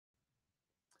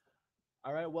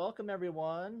All right, welcome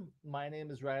everyone. My name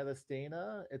is Rilus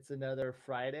Dana. It's another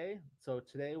Friday. So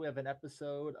today we have an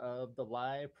episode of the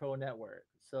Live Pro Network.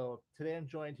 So today I'm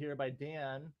joined here by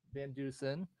Dan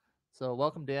VanDusen. So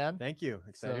welcome, Dan. Thank you.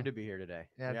 Excited So to be here today.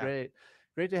 yeah, Yeah.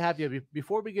 great to have you.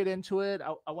 Before we get into it,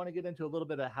 I want to get into a little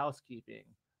bit of housekeeping.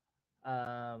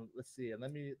 Let's see, and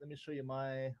let me show you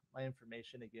my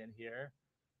information again here.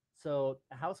 So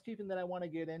housekeeping that I want to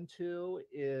get into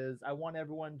is I want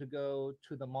everyone to go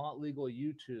to the Mont Legal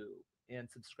YouTube and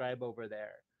subscribe over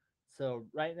there. So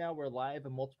right now we're live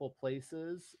in multiple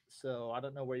places. So I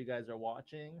don't know where you guys are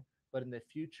watching, but in the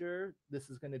future, this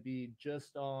is going to be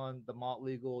just on the Mont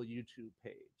Legal YouTube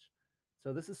page.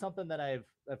 So this is something that I've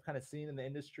kind of seen in the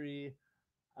industry.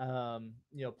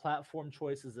 Platform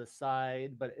choices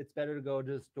aside, but it's better to go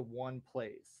just to one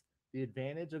place. The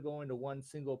advantage of going to one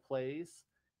single place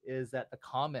is that the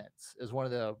comments is one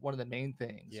of the main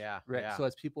things, Yeah. right? Yeah. So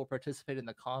as people participate in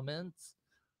the comments,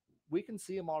 we can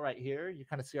see them all right here. You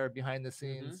kind of see our behind the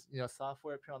Mm-hmm. scenes,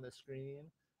 software appear on the screen.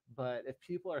 But if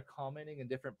people are commenting in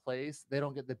different place, they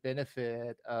don't get the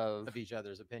benefit of Of each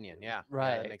other's opinion. Yeah. Yeah.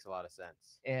 That right. makes a lot of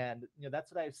sense. And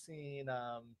that's what I've seen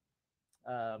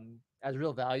as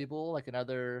real valuable, like in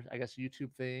other, I guess,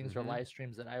 YouTube things or Mm-hmm. live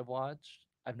streams that I've watched.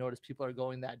 I've noticed people are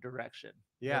going that direction,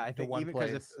 Yeah. I to think one even because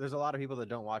if place. there's a lot of people that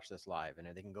don't watch this live and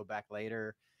they can go back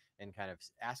later and kind of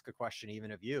ask a question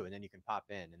even of you, and then you can pop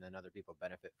in, and then other people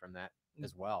benefit from that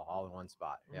as well, all in one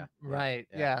spot. Yeah. Yeah. Right.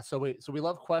 Yeah. Yeah. So we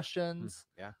love Hmm. questions.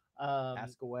 Yeah. Um,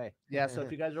 Ask away. yeah. So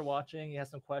if you guys are watching, you have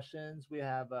some questions. We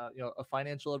have a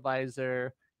financial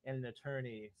advisor and an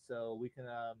attorney, so we can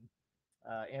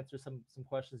answer some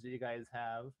questions that you guys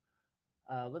have.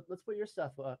 Let's put your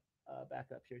stuff back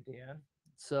up here, Dan.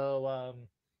 So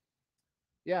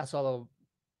yeah. So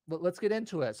let's get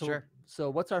into it. So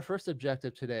Sure. what's our first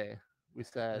objective today? We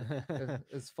said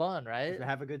is fun, right?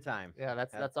 Have a good time. Yeah,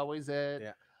 that's Have, that's always it.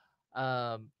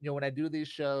 yeah. When I do these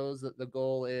shows, the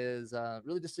goal is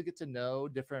really just to get to know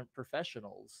different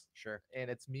professionals, Sure. and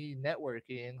it's me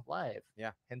networking live.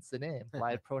 Yeah. Hence the name,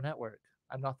 Live Pro Network.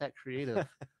 I'm not that creative.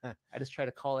 I just try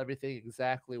to call everything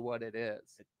exactly what it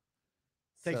is.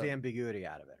 Takes So the ambiguity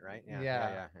out of it, right? Yeah. Yeah.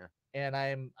 yeah, Yeah. Yeah. and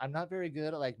I'm not very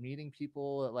good at like meeting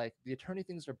people. Like the attorney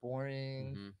things are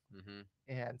boring, Mm-hmm. Mm-hmm.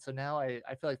 and so now I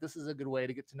feel like this is a good way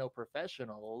to get to know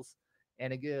professionals,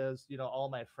 and it gives all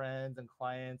my friends and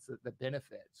clients the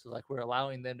benefit. So like we're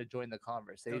allowing them to join the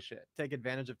conversation. Take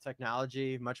advantage of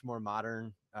technology, much more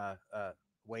modern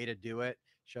way to do it.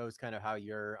 Shows kind of how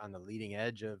you're on the leading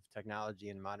edge of technology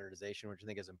and modernization, which I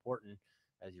think is important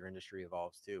as your industry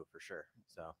evolves too, for sure.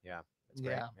 So yeah, that's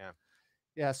great. Yeah. Yeah.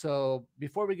 Yeah, so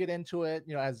before we get into it,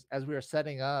 as we were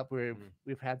setting up, Mm.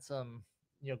 we've had some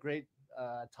great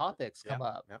topics Yep. come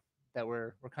up Yep. that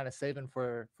we're kind of saving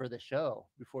for the show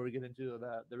before we get into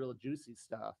the real juicy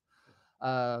stuff.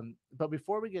 But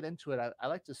before we get into it, I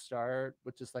like to start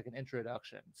with just like an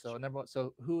introduction. So number one,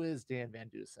 so who is Dan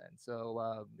VanDusen?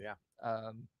 So Yeah.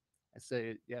 I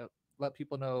say, yeah, let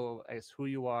people know, I guess, who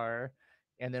you are,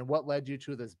 and then what led you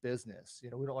to this business. We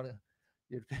don't want to,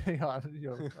 depending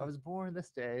on, I was born this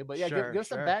day, but yeah, give Sure. us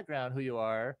some Sure. background, who you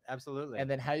are, Absolutely. and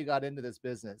then how you got into this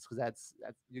business, because that's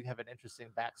you have an interesting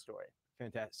backstory.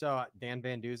 Fantastic. So Dan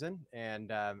VanDusen,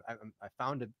 and I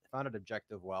founded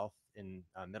Objective Wealth in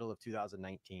middle of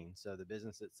 2019. So the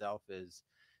business itself is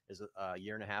a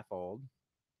year and a half old.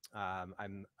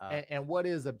 I'm And what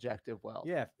is objective wealth?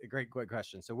 Yeah, great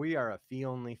question. So we are a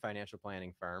fee-only financial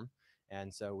planning firm,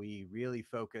 and so we really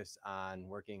focus on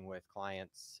working with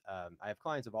clients. I have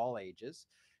clients of all ages,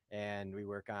 and we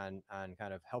work on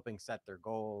kind of helping set their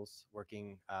goals,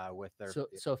 working with their.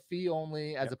 So fee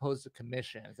only as Yep. opposed to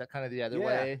commission. Is that kind of the other Yeah,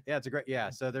 way? yeah, it's a great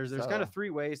yeah. So there's kind of So three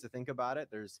ways to think about it.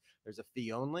 There's a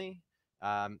fee only.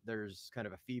 There's kind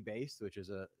of a fee based, which is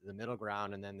the middle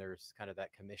ground, and then there's kind of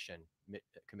that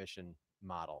commission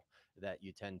model that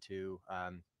you tend to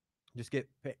just get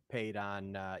paid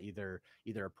on either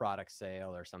a product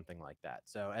sale or something like that.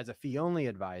 So as a fee only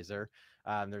advisor,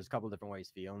 there's a couple different ways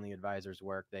fee only advisors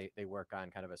work. They work on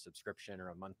kind of a subscription or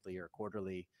a monthly or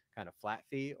quarterly kind of flat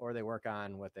fee, or they work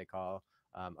on what they call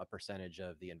a percentage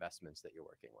of the investments that you're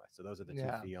working with. So those are the two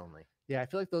yeah, fee only. yeah, I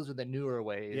feel like those are the newer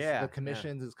ways. The Yeah, yeah,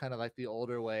 commissions is kind of like the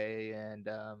older way, and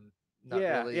not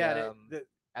yeah, really yeah.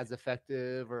 as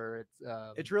effective, or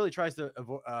it's It really tries to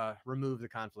remove the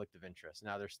conflict of interest.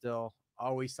 Now, there's still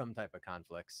always some type of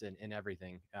conflicts in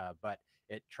everything, but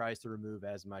it tries to remove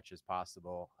as much as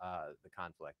possible the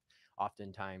conflict.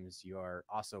 Oftentimes, you're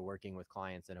also working with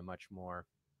clients in a much more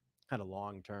kind of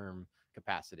long-term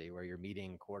capacity where you're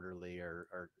meeting quarterly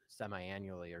or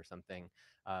semi-annually or something,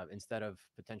 instead of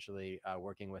potentially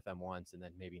working with them once and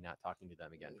then maybe not talking to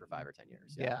them again for 5 or 10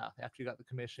 years. Yeah. Yeah, after you got the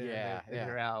commission, Yeah, then yeah,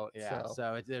 you're out. yeah. So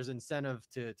So there's incentive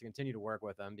to continue to work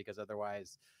with them because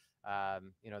otherwise,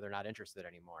 they're not interested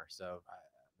anymore. So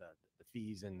the the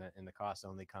fees and the costs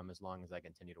only come as long as I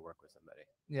continue to work with somebody.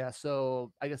 yeah,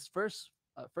 so I guess first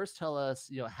tell us,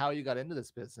 how you got into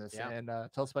this business, Yeah, and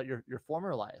tell us about your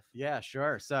former life. yeah,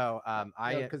 sure. So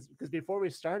I Because before we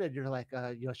started, you're like,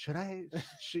 should I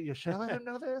let him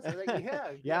know this? I was like, yeah, yeah,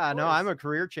 of yeah, no, I'm course. a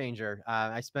career changer.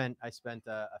 I spent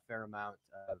a fair amount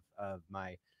of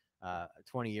my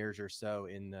 20 years or so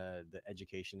in the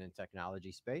education and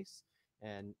technology space,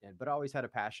 and but always had a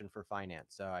passion for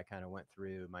finance. So I kind of went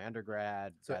through my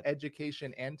undergrad, So got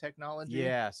education and technology.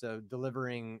 yeah, so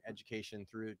delivering education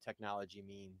through technology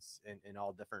means in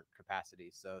all different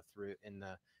capacities. So through in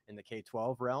the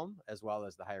K-12 realm as well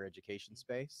as the higher education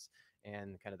space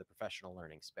and kind of the professional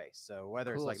learning space. So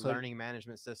whether it's Cool. like So learning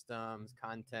management systems,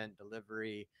 content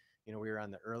delivery, we were on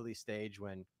the early stage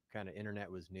when kind of internet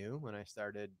was new when I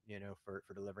started, for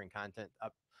delivering content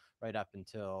up right up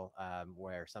until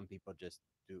where some people just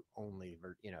do only,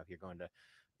 if you're going to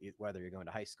whether you're going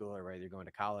to high school or whether you're going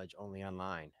to college only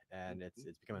online, and it's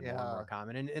becoming more and more yeah,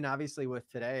 common, and obviously with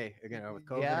today, with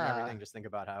COVID and yeah, everything, just think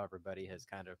about how everybody has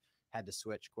kind of had to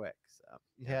switch quick. So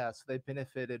yeah, yeah. So they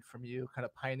benefited from you kind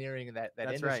of pioneering that that's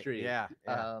right. industry. Yeah,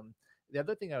 yeah. The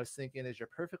other thing I was thinking is you're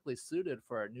perfectly suited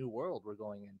for our new world we're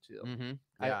going into. Mm-hmm.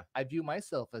 I, Yeah, I view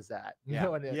myself as that, yeah,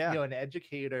 yeah, an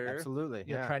educator, absolutely.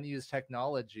 Yeah, trying to use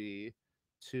technology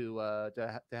to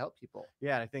help people.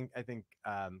 yeah. I think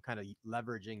kind of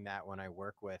leveraging that when I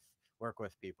work with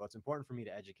people, it's important for me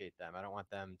to educate them. I don't want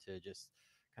them to just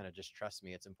trust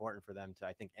me. It's important for them to,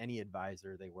 I think, any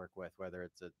advisor they work with, whether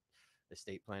it's a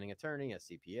estate planning attorney, a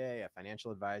CPA, a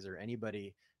financial advisor,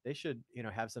 anybody, they should,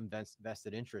 have some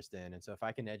vested interest in. And so if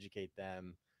I can educate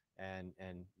them and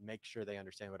make sure they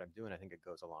understand what I'm doing, I think it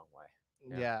goes a long way.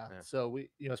 Yeah. Yeah. Yeah. So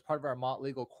as part of our Mott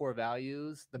Legal core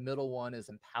values, the middle one is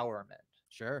empowerment.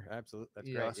 Sure. Absolutely. That's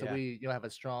great. So Yeah. we have a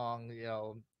strong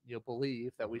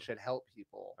belief that we Hmm. should help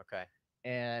people. Okay.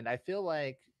 And I feel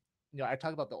like, I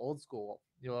talk about the old school,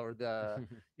 or to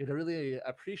really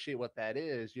appreciate what that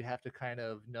is, you have to kind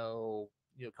of know,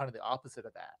 kind of the opposite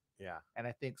of that. Yeah. And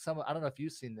I think I don't know if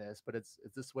you've seen this, but it's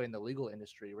this way in the legal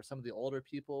industry where some of the older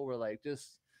people were like,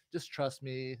 just trust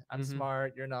me, I'm Hmm.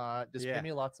 smart, you're not, just pay Yeah.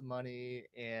 me lots of money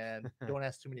and don't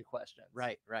ask too many questions.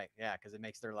 Right. Right. Yeah. Because it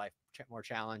makes their life more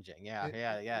challenging. Yeah. It-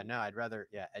 Yeah. Yeah. No, I'd rather,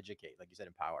 yeah, educate, like you said,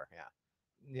 empower. Yeah.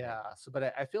 Yeah. yeah. So,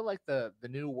 but I feel like the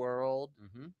new world,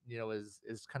 Hmm.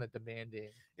 is kind of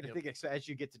demanding. And I think as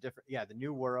you get to different, yeah, the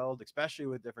new world, especially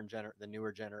with the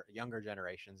newer younger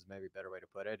generations, maybe a better way to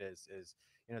put it is,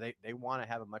 they want to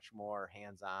have a much more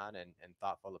hands-on and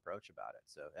thoughtful approach about it.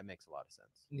 So that makes a lot of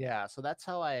sense. Yeah. So that's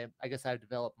how I guess I've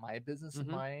developed my business in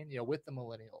Mm-hmm. mind, with the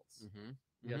millennials.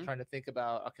 Mm-hmm. Mm-hmm. Trying to think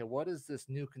about, okay, what does this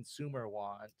new consumer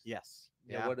want? Yes.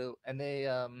 Yeah. What do and they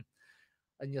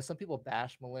and some people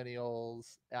bash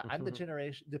millennials. I'm the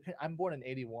generation. I'm born in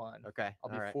 '81. Okay. I'll All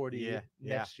be right. 40 Yeah.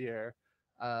 Yeah. next year.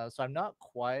 So I'm not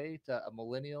quite a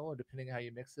millennial, or depending on how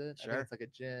you mix it. I think Sure. it's like a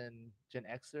Gen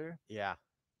Xer. Yeah.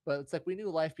 But it's like we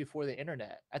knew life before the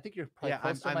internet. I think you're probably Yeah.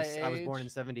 close to my I was born in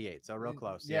age. '78, so real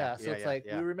close. Yeah. Yeah, so Yeah. it's Yeah. like we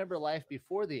Yeah. remember life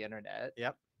before the internet.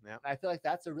 Yep. Yep. And I feel like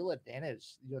that's a real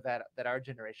advantage, that our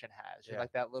generation has. Yeah.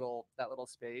 Like that little To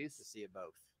space, see it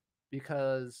both.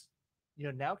 because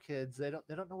now kids, they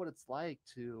don't know what it's like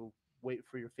to wait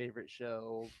for your favorite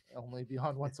show only be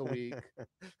on once a week,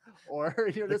 or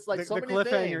just like so The many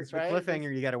cliffhanger, things, right?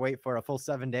 you got to wait for a full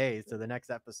 7 days to the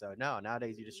next episode. No,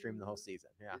 nowadays you just stream the whole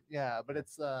season. Yeah. Yeah, but Yeah.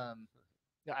 it's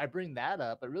I bring that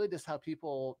up, but really just how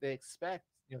people, they expect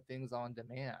things on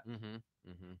demand. Mm-hmm.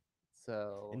 Mm-hmm.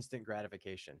 So Instant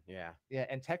gratification. Yeah. yeah,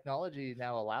 and technology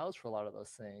now allows for a lot of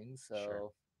those things. Sure.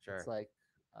 So it's Sure. like,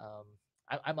 um,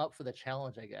 I'm up for the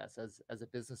challenge, I guess, as a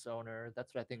business owner.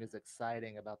 That's what I think is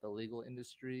exciting about the legal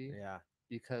industry, Yeah.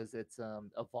 because it's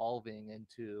evolving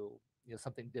into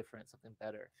something different, something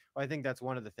better. Well, I think that's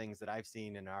one of the things that I've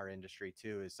seen in our industry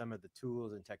too, is some of the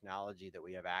tools and technology that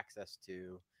we have access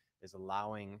to is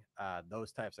allowing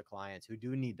those types of clients who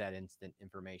do need that instant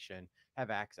information have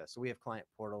access. So we have client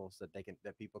portals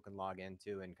that people can log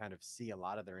into and kind of see a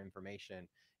lot of their information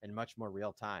in much more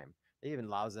real time. It even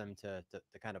allows them to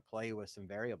kind of play with some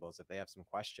variables if they have some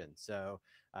questions. So,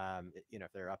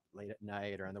 if they're up late at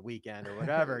night or on the weekend or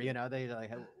whatever, they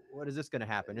like, "Hey, what is this going to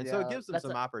happen?" And so it Yeah, gives them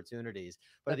some opportunities.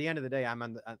 But at that the end of the day, I'm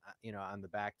on the, on the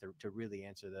back to really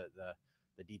answer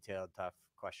the the detailed, tough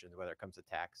questions, whether it comes to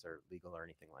tax or legal or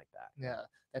anything like that. Yeah,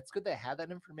 that's good to have that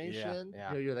Yeah. information.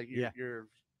 Yeah. You're like Yeah. you're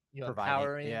Providing.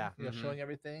 empowering, Yeah. showing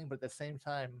everything, but at the same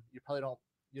time, you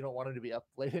don't want them to be up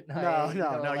late at No, night.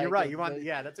 no, no. You're Like right. You want,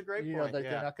 yeah, that's a great point. like they're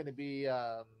Yeah. not going to be. You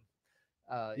Yeah,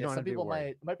 don't want some to be people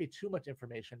worried. might be too much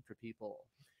information for people.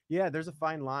 Yeah, there's a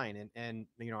fine line, and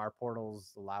our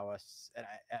portals allow us. And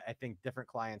I think different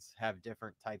clients have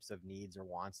different types of needs or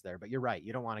wants there. But you're right,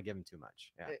 you don't want to give them too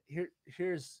much. Yeah.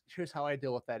 Here's how I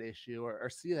deal with that issue or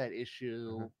see that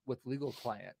issue with legal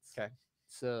clients. Okay.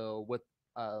 So with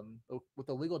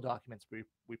the legal documents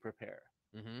we prepare,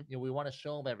 we want to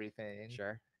show them everything.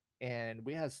 Sure. And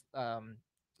we have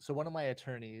so one of my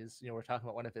attorneys, we're talking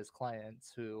about one of his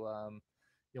clients who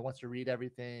wants to read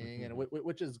everything, and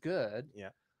which is good. Yeah.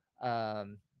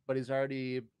 But he's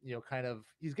already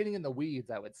he's getting in the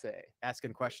weeds, I would say,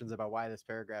 asking questions about why this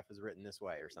paragraph is written this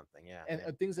way or something. Yeah.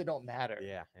 and things that don't matter.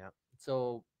 Yeah. Yeah.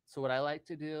 So what I like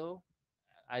to do,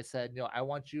 I said, I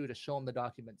want you to show them the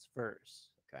documents first.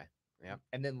 Okay. Yeah.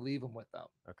 And then leave them with them.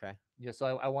 Okay.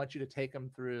 So I want you to take them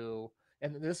through,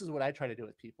 and this is what I try to do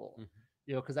with people.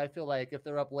 Because I feel like if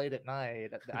they're up late at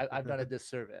night, I've done a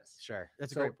disservice. Sure,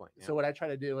 that's a great point. Yeah. So what I try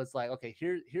to do is like, okay,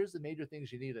 here's the major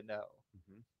things you need to know.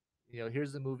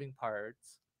 Here's the moving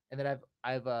parts, and then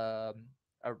I've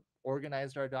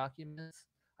organized our documents.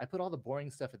 I put all the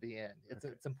boring stuff at the end.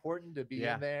 It's important to be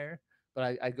in there,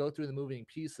 but I go through the moving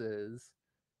pieces,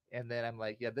 and then I'm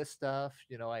like, yeah, this stuff,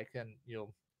 I can,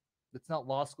 it's not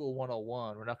law school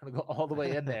 101. We're not going to go all the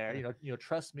way in there.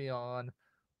 Trust me on,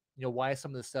 why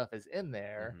some of the stuff is in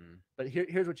there, but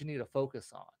here's what you need to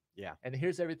focus on. Yeah. And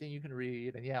here's everything you can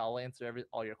read. And yeah, I'll answer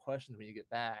all your questions when you get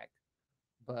back.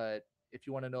 But if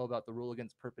you want to know about the rule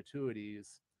against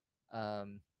perpetuities,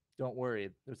 don't worry.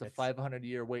 There's a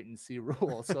 500-year wait and see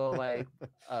rule. So like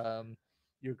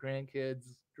your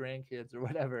grandkids, or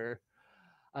whatever.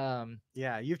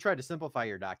 Yeah, you've tried to simplify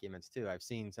your documents too. I've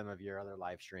seen some of your other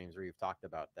live streams where you've talked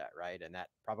about that, right? And that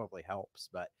probably helps.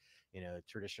 But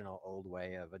traditional old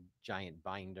way of a giant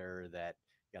binder that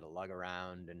you got to lug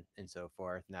around and so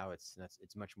forth. Now it's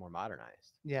much more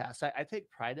modernized. Yeah, so I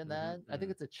take pride in that. I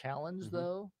think it's a challenge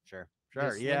though. Sure.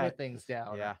 Yeah, things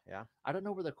down. Yeah. I don't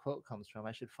know where the quote comes from.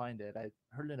 I should find it. I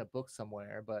heard it in a book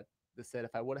somewhere, but they said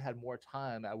if I would have had more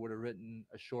time, I would have written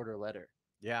a shorter letter.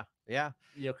 Yeah.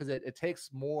 Because it takes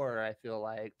more, I feel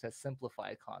like, to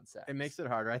simplify concepts. It makes it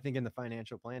harder. I think in the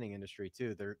financial planning industry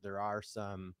too, there are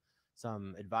some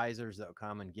advisors that will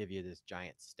come and give you this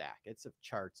giant stack. It's of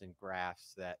charts and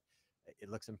graphs that it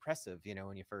looks impressive,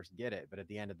 when you first get it. But at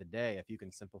the end of the day, if you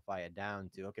can simplify it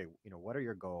down to, okay, what are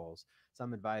your goals?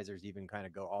 Some advisors even kind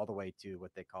of go all the way to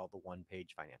what they call the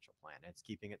one-page financial plan. It's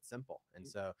keeping it simple. And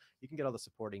so you can get all the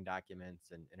supporting documents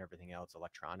and everything else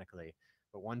electronically.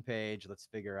 But one page, let's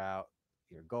figure out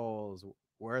your goals.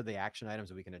 Where are the action items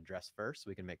that we can address first so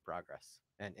we can make progress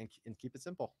and keep it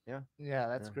simple. Yeah,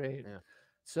 that's great. Yeah.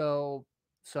 So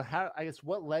how, I guess,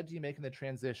 what led to you making the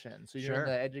transition? So you're in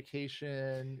the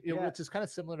education, which is kind of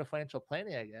similar to financial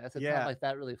planning, I guess. It's not like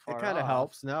that really far off. It kind of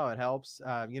helps. No, it helps.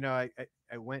 I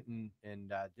went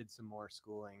and did some more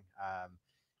schooling.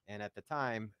 And at the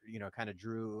time, kind of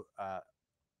drew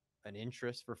an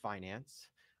interest for finance.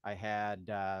 I had,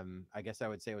 I guess I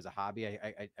would say it was a hobby.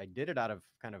 I did it out of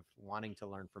kind of wanting to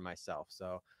learn for myself.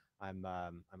 So I'm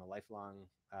a lifelong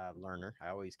learner. I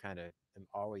always am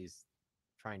always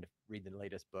trying to read the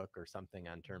latest book or something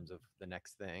on terms of the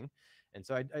next thing. And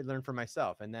so I learned for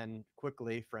myself. And then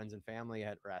quickly, friends and family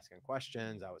were asking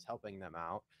questions. I was helping them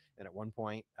out. And at one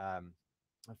point, a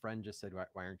friend just said, why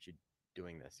aren't you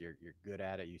doing this? You're good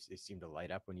at it. You seem to light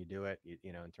up when you do it,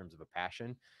 in terms of a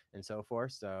passion and so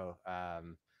forth. So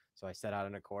so I set out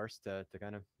on a course to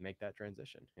kind of make that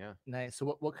transition. Yeah. Nice.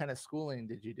 So what kind of schooling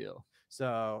did you do?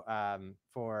 So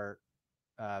for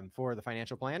the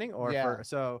financial planning or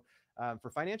for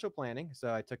financial planning.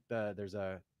 So I took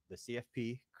the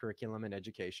CFP curriculum in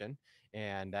education,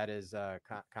 and that is a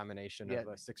combination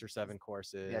of 6 or 7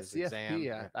 courses. Yeah,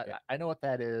 CFP. I know what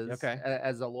that is. Okay.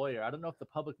 As a lawyer, I don't know if the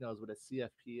public knows what a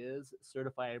CFP is,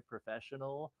 certified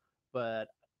professional, but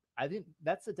I think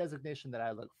that's the designation that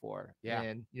I look for. Yeah.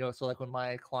 And, so like when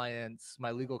my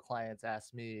legal clients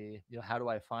ask me, how do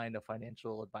I find a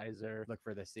financial advisor? Look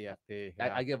for the CFP.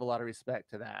 Yeah. I give a lot of respect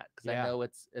to that because I know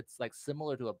it's like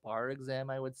similar to a bar exam,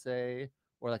 I would say,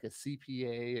 or like a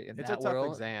CPA in that world. It's a tough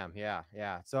exam.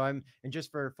 Yeah. So and just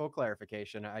for full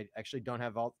clarification, I actually don't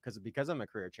have because I'm a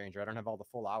career changer, I don't have all the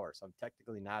full hours. So I'm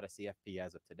technically not a CFP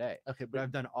as of today. Okay. But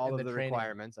I've done all of the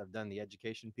requirements. I've done the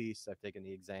education piece. I've taken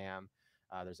the exam.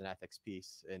 There's an ethics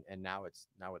piece, and now it's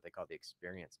now what they call the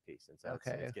experience piece, and so it's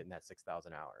Okay. getting that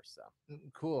 6,000 hours. So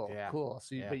Cool, yeah, cool.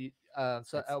 So, yeah,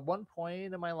 so it's at one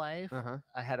point in my life, uh huh.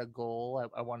 I had a goal.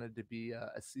 I wanted to be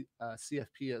a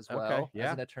CFP as Okay, well as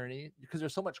yeah. an attorney because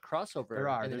there's so much There crossover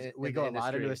are. in There's the we in the go a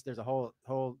lot into industry. this. There's a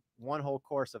whole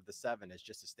course of the 7 is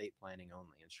just estate planning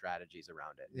only and strategies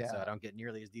around it. And so I Yeah, don't get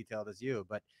nearly as detailed as you,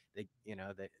 but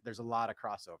there's a lot of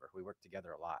crossover. We work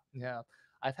together a lot. yeah.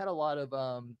 I've had a lot of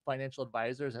financial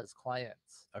advisors as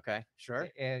clients, Okay, sure.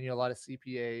 and a lot of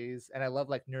CPAs, and I love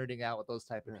like nerding out with those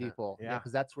type of Uh-huh. people. Yeah,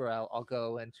 Because that's where I'll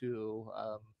go into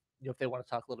if they want to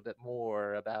talk a little bit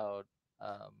more about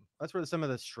um, that's where some of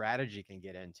the strategy can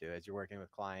get into as you're working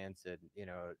with clients, and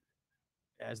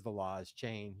as the laws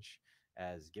change,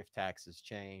 as gift taxes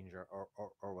change,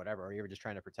 or whatever, or you're just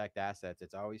trying to protect assets,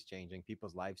 it's always changing.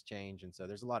 People's lives change, and so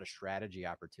there's a lot of strategy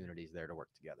opportunities there to work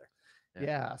together. Yeah.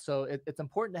 Yeah, so it's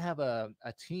important to have a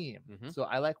team. Mm-hmm. So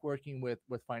I like working with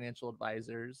financial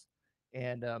advisors,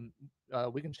 and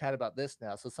we can chat about this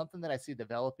now. So something that I see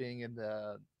developing in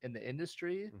the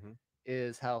industry Mm-hmm.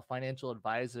 is how financial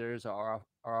advisors are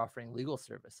offering legal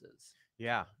services.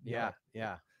 Yeah. You know,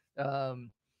 Yeah. Yeah.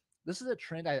 um, this is a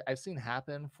trend I've seen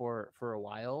happen for a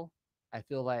while. I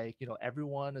feel like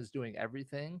everyone is doing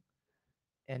everything,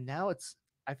 and now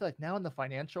I feel like now in the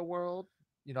financial world,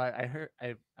 I heard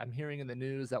I'm hearing in the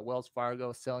news that Wells Fargo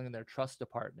is selling their trust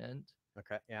department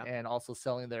Okay. Yeah. and also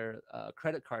selling their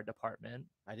credit card department.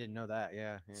 I didn't know that.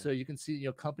 Yeah. Yeah. So you can see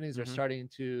companies are Mm-hmm. starting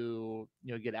to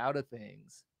get out of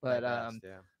things. But Divest.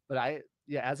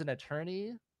 Yeah. as an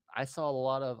attorney, I saw a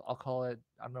lot of, I'll call it,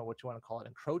 I don't know what you want to call it,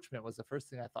 encroachment was the first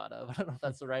thing I thought of. I don't know if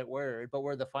that's the right word, but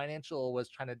where the financial was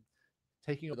trying to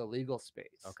taking over the legal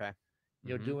space, Okay.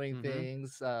 Mm-hmm. doing Mm-hmm.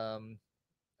 things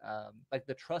like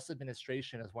the trust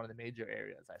administration is one of the major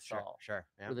areas I Sure. saw Sure.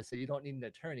 Yeah. where they say you don't need an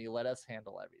attorney, let us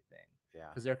handle everything Yeah.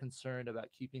 because they're concerned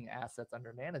about keeping assets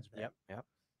under management. Yep. Yep.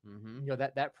 Mm-hmm.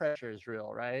 That pressure is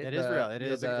real, right? It is real. It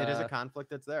is a conflict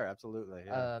that's there. Absolutely.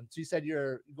 Yeah. So you said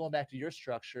you're going back to your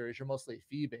structures. You're mostly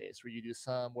fee based, where you do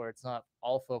some where it's not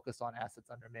all focused on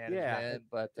assets under Yeah, management,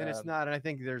 but and it's not. And I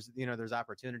think there's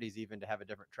opportunities even to have a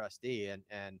different trustee,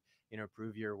 and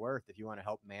prove your worth if you want to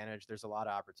help manage. There's a lot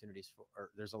of opportunities or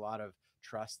there's a lot of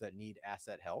trusts that need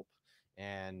asset help,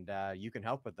 and you can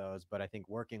help with those. But I think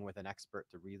working with an expert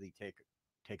to really take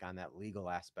on that legal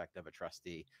aspect of a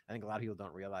trustee. I think a lot of people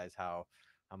don't realize how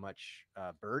much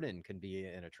burden can be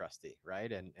in a trustee,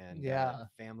 right? And yeah,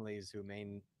 families who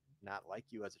may not like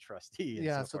you as a trustee and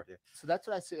yeah. so So forth. so that's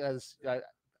what I see as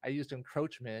I used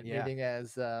encroachment, Yeah. meaning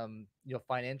as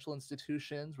financial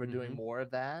institutions were doing Mm-hmm. more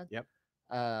of that. Yep.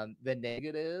 The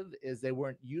negative is they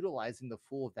weren't utilizing the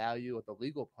full value of the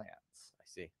legal plans. I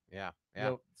see. Yeah.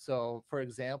 Yeah. So for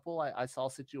example, I saw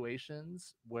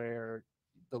situations where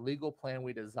the legal plan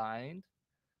we designed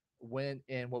went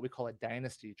in what we call a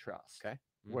dynasty trust, Okay.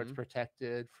 where it's Mm-hmm.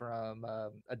 protected from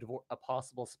a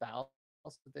possible spouse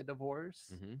that they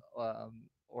divorce, Mm-hmm.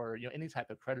 or any type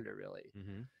of creditor really.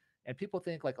 Mm-hmm. And people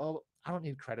think like, oh, I don't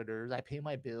need creditors. I pay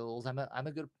my bills. I'm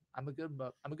a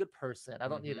good person. I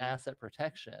don't need Mm-hmm. asset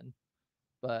protection.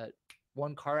 But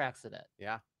one car accident,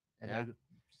 Yeah. and Yeah. I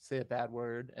say a bad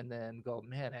word, and then go,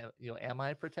 man, am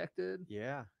I protected?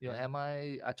 Yeah. Yeah. Am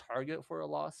I a target for a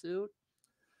lawsuit?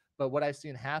 But what I've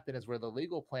seen happen is where the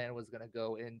legal plan was going to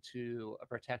go into a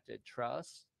protected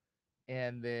trust,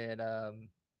 and then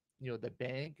the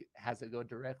bank has it go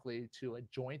directly to a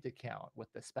joint account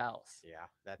with the spouse, Yeah.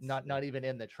 That's not even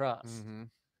in the trust. mm-hmm.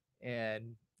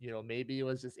 And maybe it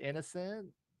was just innocent,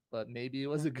 but maybe it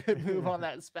was a good move on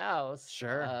that spouse.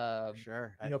 Sure.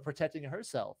 Sure. Protecting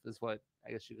herself is what I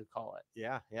guess you could call it.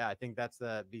 Yeah. Yeah. I think that's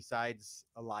besides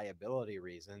a liability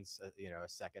reasons, a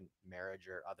second marriage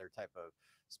or other type of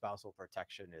spousal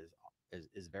protection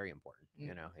is very important.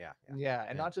 Yeah. Yeah. Yeah,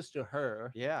 and Yeah. not just to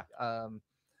her. Yeah.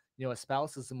 A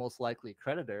spouse is the most likely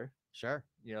creditor. Sure.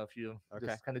 If you Okay.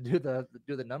 just kind of do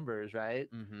the numbers right.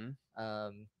 Mm-hmm.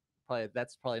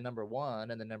 That's probably number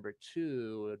one, and then number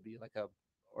two would be like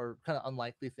or kind of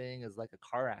unlikely thing is like a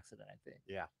car accident, I think.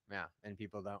 Yeah, yeah, and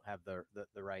people don't have the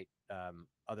right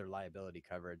other liability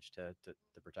coverage to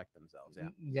protect themselves. Yeah.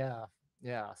 Yeah,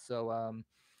 yeah. So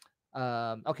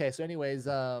okay, so anyways,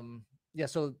 yeah,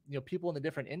 so people in the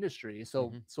different industries. So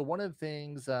Mm-hmm. so one of the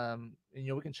things,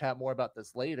 we can chat more about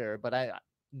this later, but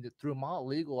through Mott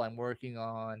Legal, I'm working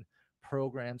on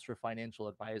programs for financial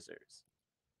advisors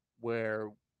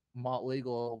where Mott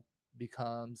Legal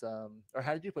becomes, or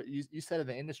how did you put, you said in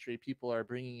the industry people are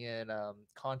bringing in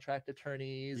contract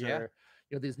attorneys, Yeah.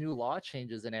 or these new law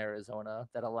changes in Arizona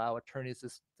that allow attorneys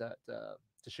to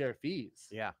share fees.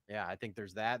 Yeah, yeah. I think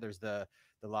there's that. There's the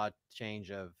law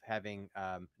change of having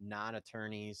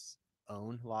non-attorneys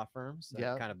own law firms.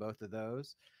 Yeah. Kind of both of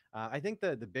those. I think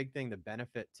the big thing, the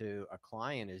benefit to a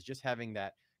client is just having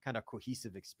that kind of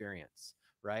cohesive experience,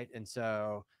 right? And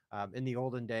so in the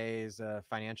olden days, a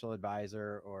financial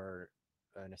advisor or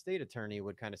an estate attorney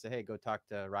would kind of say, "Hey, go talk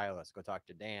to Rilus, go talk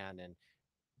to Dan," and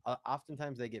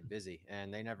oftentimes they get busy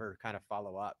and they never kind of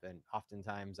follow up. And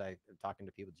oftentimes I'm talking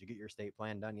to people, did you get your estate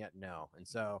plan done yet? No. And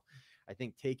so I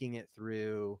think taking it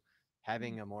through,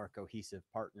 having a more cohesive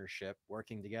partnership,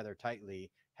 working together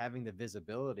tightly, having the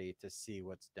visibility to see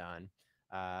what's done,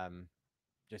 um,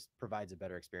 just provides a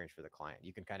better experience for the client.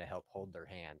 You can kind of help hold their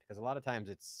hand, because a lot of times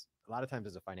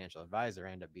as a financial advisor,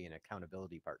 I end up being an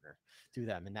accountability partner to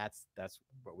them, and that's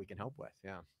what we can help with.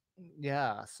 Yeah.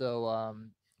 Yeah. So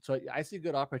I see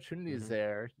good opportunities Hmm.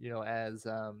 there,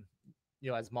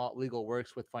 as Mott Legal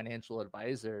works with financial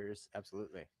advisors.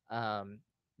 Absolutely. um,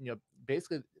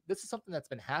 Basically, this is something that's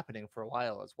been happening for a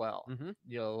while as well. Hmm.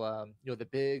 The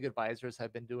big advisors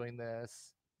have been doing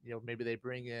this. Maybe they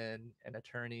bring in an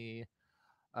attorney,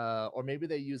 or maybe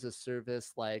they use a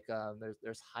service like,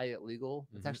 there's Hyatt Legal.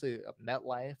 It's Hmm. actually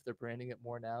MetLife. They're branding it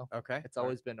more now. Okay. It's All right.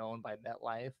 always been owned by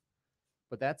MetLife,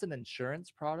 but that's an insurance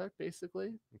product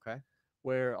basically, Okay.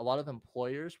 where a lot of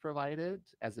employers provide it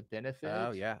as a benefit,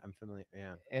 Oh yeah, I'm familiar.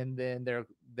 Yeah. and then their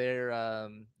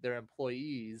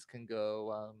employees can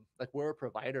go, like, we're a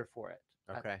provider for it.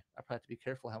 Okay. I probably have to be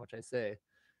careful how much I say.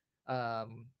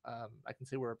 I can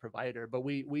say we're a provider, but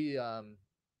we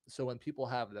so when people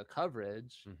have the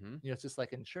coverage, Hmm. it's just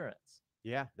like insurance.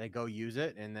 Yeah, they go use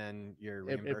it and then you're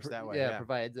It reimbursed that way. yeah, it Yeah.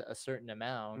 provides a certain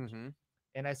amount. Hmm.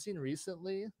 And I've seen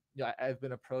recently, I've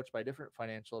been approached by a different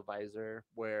financial advisor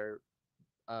where,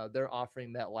 they're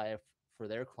offering MetLife for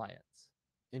their clients.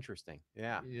 Interesting.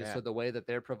 Yeah. So Yeah. the way that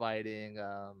they're providing,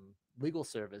 legal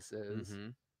services Hmm.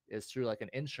 is through like an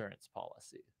insurance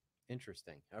policy.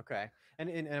 Interesting. Okay.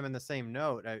 And on the same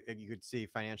note, you could see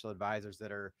financial advisors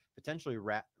that are potentially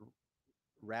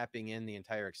wrapping in the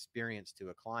entire experience to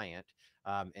a client,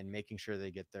 and making sure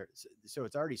they get their. So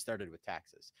it's already started with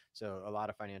taxes. So a lot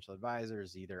of financial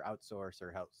advisors either outsource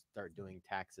or help start doing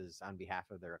taxes on behalf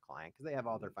of their client because they have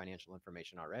all their financial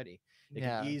information already. It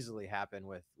can Yeah, easily happen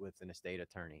with an estate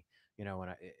attorney.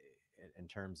 When in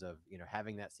terms of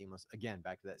having that seamless, again,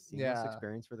 back to that seamless yeah,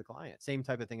 experience for the client, same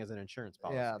type of thing as an insurance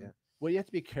policy. yeah. Yeah. What you have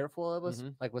to be careful of is, Hmm.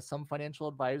 like, with some financial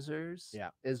advisors, Yeah.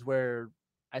 is where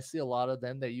I see a lot of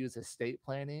them, they use estate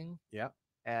planning Yeah.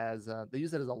 as, they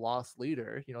use it as a loss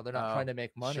leader. They're not Oh, trying to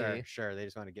make sure, money. sure. They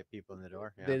just want to get people in the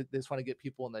door. Yeah. They just want to get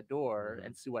people in the door Hmm.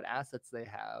 and see what assets they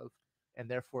have, and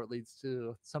therefore it leads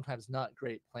to sometimes not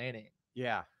great planning.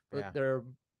 Yeah. But Yeah. they're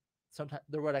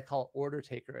what I call order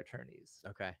taker attorneys.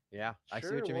 Okay. Yeah. I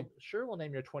see what you mean. Sure, we'll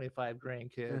name your 25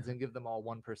 grandkids and give them all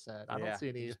 1%. I don't Yeah. see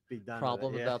any Just be done with it.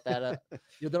 problem Yeah. about that.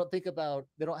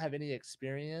 They don't have any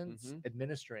experience Hmm.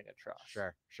 administering a trust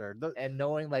Sure. Sure. and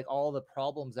knowing like all the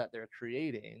problems that they're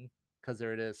creating because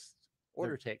they're just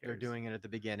order They're takers. doing it at the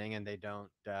beginning, and they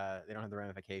don't have the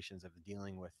ramifications of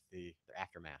dealing with the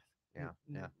aftermath. Yeah.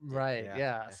 Yeah. Right. Yeah.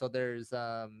 Yeah. Yeah. So there's,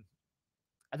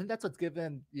 I think that's what's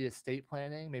given the estate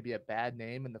planning maybe a bad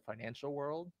name in the financial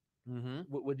world. Hmm.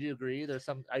 Would you agree? There's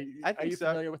some. I Are think you so.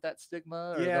 familiar with that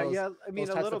stigma or Yeah, yeah. I those mean,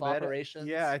 a types little of bit. Yeah, operations?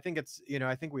 I think it's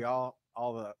I think we all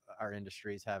our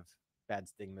industries have bad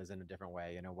stigmas in a different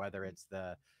way. Whether it's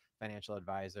the financial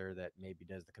advisor that maybe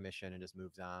does the commission and just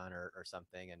moves on, or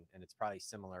something, and it's probably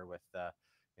similar with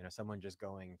someone just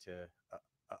going to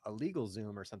a legal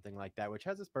Zoom or something like that, which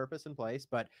has its purpose in place.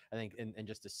 But I think and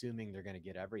just assuming they're going to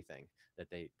get everything that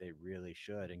they really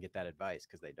should and get that advice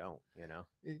because they don't. Yeah.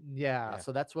 Yeah.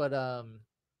 So that's what, I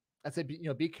said.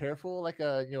 Be careful. Like,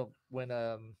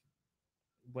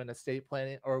 when estate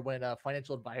planning or when,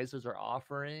 financial advisors are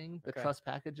offering the Okay. trust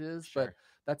packages. But Sure.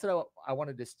 that's what I want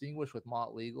to distinguish with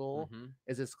Mott Legal, Mm-hmm.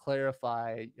 is just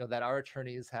clarify, that our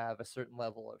attorneys have a certain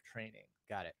level of training.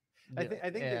 Got it. I think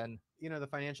that And the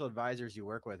financial advisors you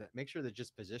work with, make sure they're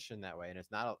just positioned that way, and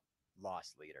it's not a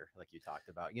loss leader like you talked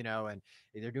about, and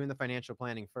they're doing the financial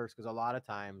planning first, because a lot of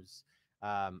times,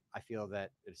 I feel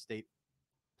that estate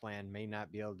plan may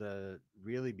not be able to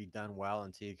really be done well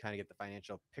until you kind of get the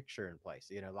financial picture in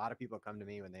place. A lot of people come to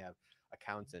me when they have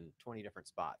accounts in 20 different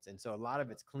spots, and so a lot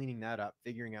of it's cleaning that up,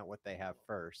 figuring out what they have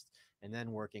first, and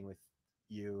then working with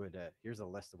you and here's a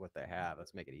list of what they have,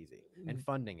 let's make it easy, and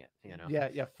funding it.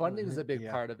 yeah, funding is a big Yeah.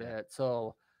 part of Yeah. it.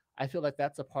 So I feel like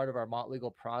that's a part of our Mott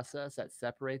Legal process that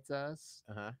separates us.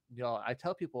 Uh-huh. I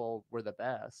tell people we're the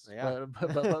best, Yeah.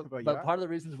 but But you part are. of the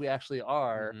reasons we actually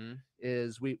are Mm-hmm.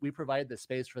 is we provide the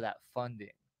space for that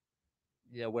funding.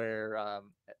 where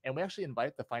and we actually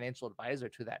invite the financial advisor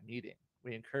to that meeting.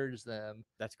 We encourage them,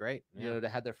 That's great. Yeah. to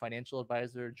have their financial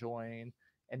advisor join.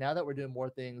 And now that we're doing more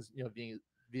things,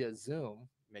 via Zoom,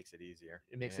 Makes it easier.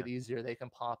 it makes Yeah. it easier. They can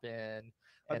pop in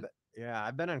and Yeah,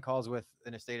 I've been on calls with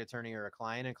an estate attorney or a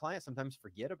client, and clients sometimes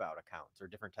forget about accounts or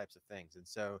different types of things. And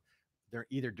so they're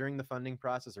either during the funding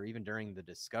process or even during the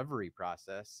discovery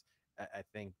process. I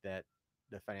think that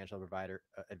the financial provider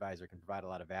advisor can provide a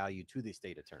lot of value to the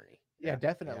estate attorney. yeah, Yeah, yeah,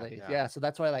 definitely. yeah. Yeah. So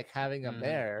that's why I like having them Mm-hmm,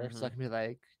 there. So mm-hmm. I can be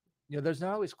like, there's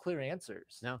not always clear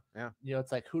answers. No, yeah,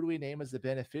 It's like, who do we name as the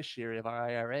beneficiary of our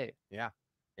IRA? yeah,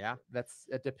 yeah.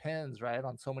 It depends, right,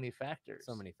 on so many factors.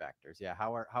 So many factors. Yeah.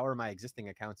 How are my existing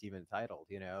accounts even titled?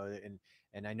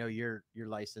 And I know you're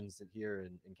licensed here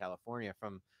in California.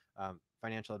 From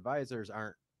financial advisors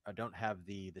aren't don't have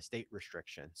the state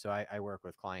restriction. So I work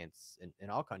with clients in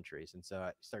all countries, and so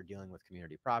I start dealing with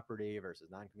community property versus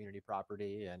non-community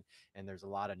property, and there's a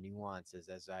lot of nuances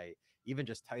as I even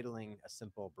just titling a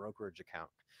simple brokerage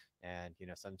account. And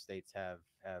some states have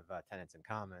tenants in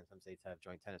common, some states have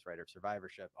joint tenants right of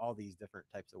survivorship, all these different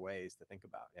types of ways to think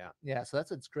about. Yeah, Yeah, so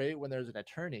that's what's great when there's an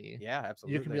attorney. yeah,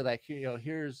 You can be absolutely. like,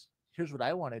 here's what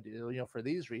I want to do, for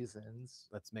these reasons.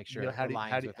 Let's make sure it How do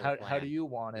aligns with their how do plan. you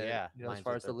want it, Yeah, as aligns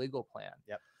far with as the their. legal plan?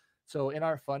 Yep. So in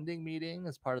our funding meeting,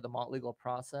 as part of the Mont legal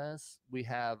process, we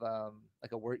have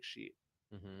like a worksheet.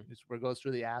 Mm-hmm. It's where it goes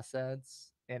through the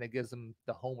assets and it gives them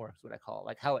the homework, is what I call it,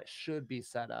 like how it should be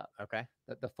set up, Okay.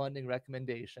 that the funding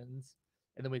recommendations,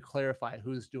 and then we clarify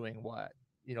who's doing what.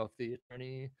 If the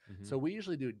attorney, Mm-hmm. so we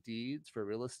usually do deeds for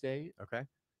real estate, Okay.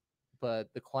 but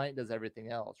the client does everything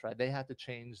else, right? They have to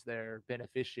change their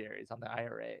beneficiaries on the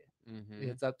IRA. Mm-hmm.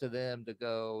 It's up to them to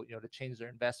go, to change their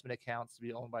investment accounts to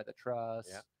be owned by the Yeah.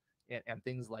 trust and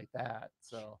things like that.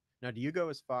 So Now, do you go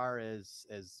as far as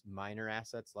minor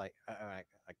assets like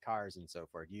cars and so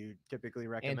forth? Do you typically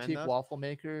recommend antique those? waffle Yeah.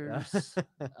 makers,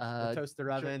 The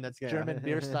toaster oven. That's good. German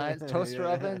beer steins, toaster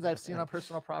Yeah. ovens I've seen on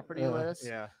personal property lists.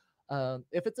 Yeah.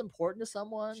 If it's important to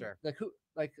someone, Sure.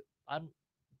 I'm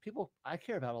people, I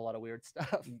care about a lot of weird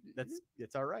stuff.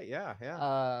 It's all right. Yeah.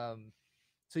 Yeah.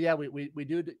 So yeah, we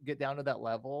do get down to that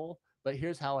level, but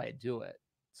here's how I do it.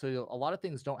 So a lot of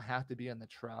things don't have to be in the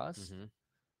trust.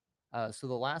 Mm-hmm. So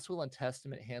the last will and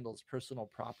testament handles personal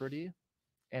property.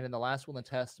 And in the last will and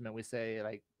testament, we say,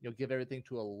 like, give everything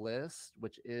to a list,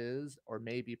 which is or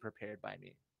may be prepared by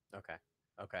me. Okay.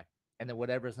 Okay. And then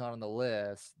whatever's not on the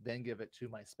list, then give it to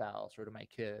my spouse or to my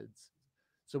kids.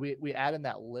 So we add in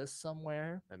that list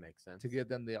somewhere That makes sense. to give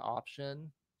them the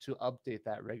option to update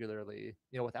that regularly,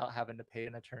 without having to pay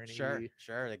an attorney. Sure.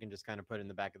 Sure. They can just kind of put it in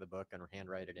the back of the book and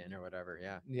handwrite it in or whatever.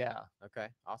 Yeah. Yeah. Okay.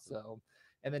 Awesome. So,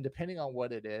 and then depending on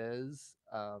what it is,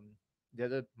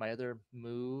 my other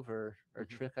move or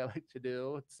Mm-hmm. trick I like to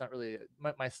do, it's not really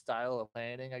my style of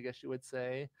planning, I guess you would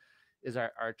say, is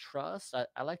our trust.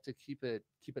 I like to keep it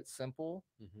simple.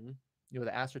 Mm-hmm.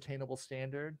 The ascertainable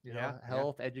standard, Yeah.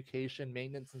 health, education,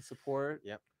 maintenance, and support.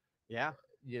 Yep. Yeah.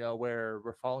 Where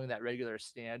we're following that regular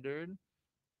standard.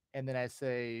 And then I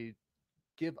say,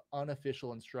 give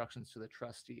unofficial instructions to the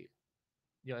trustee.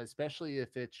 Especially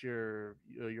if it's your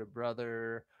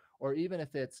brother, or even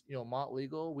if it's Mont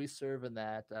Legal, we serve in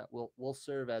that we'll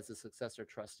serve as a successor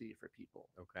trustee for people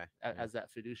Okay. as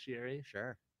that fiduciary.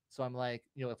 Sure. So I'm like,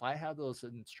 if I have those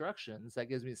instructions, that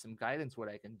gives me some guidance what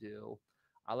I can do.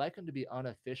 I like them to be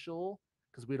unofficial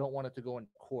because we don't want it to go into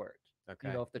court. Okay.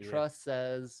 If the trust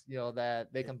says, that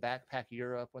they can backpack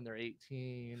Europe when they're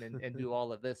 18 and do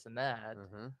all of this and that,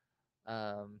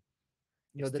 um,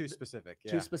 it's too specific.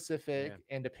 Yeah. too specific.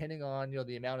 Yeah. And depending on,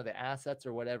 the amount of the assets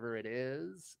or whatever it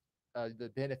is,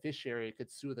 the beneficiary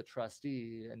could sue the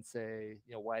trustee and say,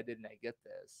 why didn't I get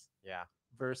this? Yeah.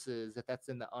 Versus if that's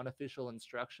in the unofficial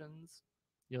instructions,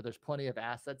 there's plenty of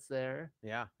assets there.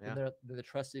 Yeah. Yeah. Then the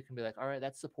trustee can be like, all right,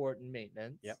 that's support and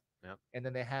maintenance. Yep. Yep. And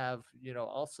then they have,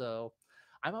 also,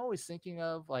 I'm always thinking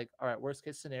of like, all right, worst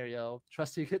case scenario,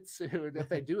 trustee gets sued if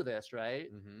they do this, right?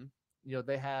 Mm-hmm.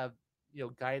 They have,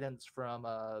 guidance from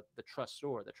the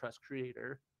trustor, the trust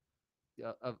creator,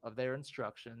 of their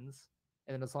instructions.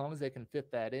 And then as long as they can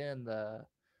fit that in the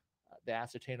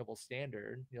ascertainable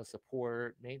standard,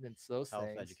 support, maintenance, those Health,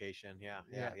 things, education. Yeah.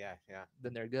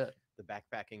 then they're good. The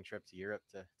backpacking trip to Europe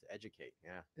to educate.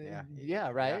 Yeah. Yeah,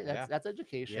 right. Yeah. That's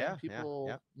education. Yeah,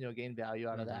 People, gain value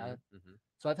out of that. Mm-hmm.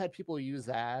 So I've had people use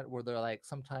that where they're like,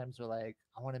 sometimes they're like,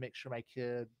 I want to make sure my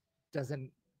kid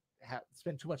doesn't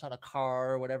spend too much on a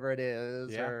car or whatever it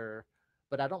is, Yeah.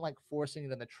 but I don't like forcing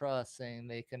it in the trust, saying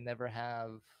they can never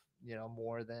have,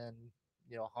 more than,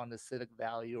 Honda Civic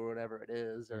value or whatever it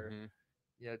is, or, Mm-hmm.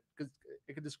 because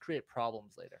it could just create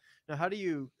problems later. Now, how do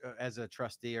you, as a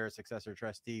trustee or a successor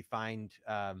trustee, find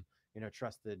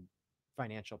trusted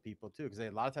financial people too? Because a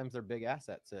lot of times they're big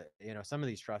assets. Some of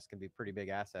these trusts can be pretty big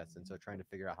assets, and so trying to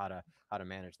figure out how to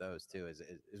manage those too is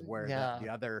where Yeah,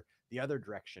 the other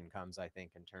direction comes, I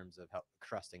think, in terms of help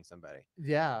trusting somebody.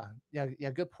 yeah.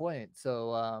 Good point.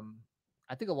 So,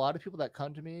 I think a lot of people that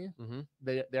come to me, Mm-hmm.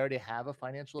 they already have a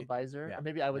financial advisor, Yeah. or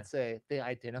maybe I Yeah. would say they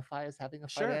identify as having a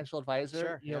Sure. financial advisor.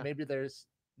 Sure. Yeah. Maybe there's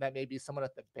that may be someone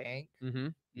at the bank, Mm-hmm.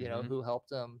 Mm-hmm. who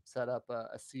helped them set up a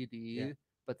Yeah. CD,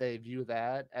 but they view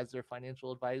that as their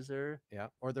financial advisor. Yeah.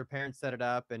 Or their parents set it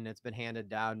up and it's been handed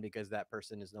down because that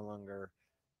person is no longer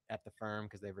at the firm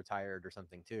because they've retired or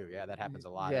something too. Yeah, that happens a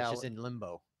lot. It's Yeah, just in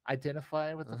limbo.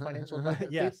 identify with the financial advisor.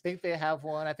 They Yes. think they have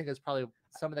one. I think it's probably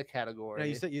some of the You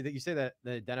category. say you say that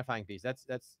the identifying piece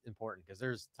that's important because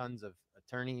there's tons of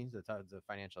attorneys, tons of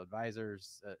financial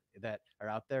advisors that are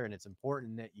out there, and it's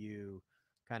important that you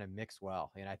kind of mix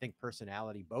well. And I think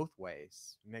personality both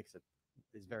ways makes it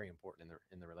is very important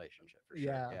in the relationship for sure.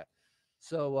 Yeah. Yeah,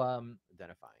 So,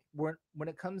 identifying. when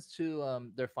it comes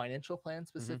to their financial plan Mm-hmm.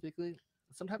 specifically,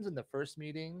 sometimes in the first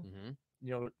meeting,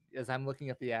 Mm-hmm. as I'm looking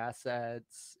at the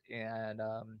assets and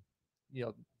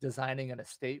designing an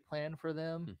estate plan for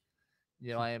them,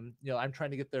 I'm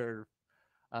trying to get their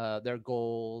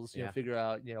goals, Yeah. figure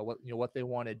out what they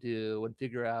want to do, and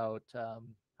figure out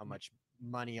How much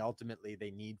money ultimately they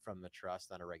need from the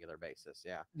trust on a regular basis.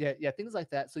 Yeah. yeah, things like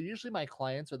that. So usually my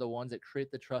clients are the ones that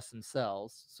create the trust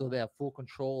themselves, so they have full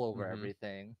control over Mm-hmm.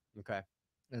 everything. Okay.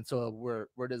 And so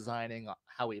we're designing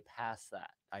how we pass that.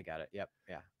 I got it. Yep.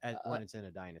 Yeah. Uh, When it's in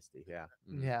a dynasty. Yeah.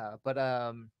 Mm-hmm. yeah, but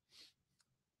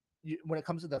when it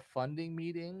comes to the funding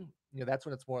meeting, that's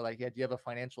when it's more like, yeah, do you have a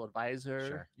financial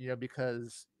advisor? Sure.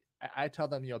 Because I tell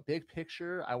them, big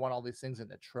picture, I want all these things in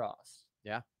the trust.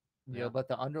 Yeah. Yeah. But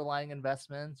the underlying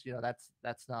investments,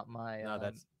 that's not my. No,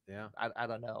 that's yeah. I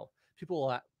don't know.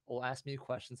 People will ask me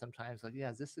questions sometimes, like,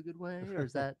 yeah, is this a good way, or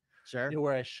is that Sure.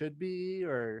 where I should be,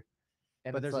 or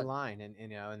and But it's there's a like, line,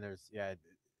 and there's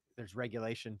there's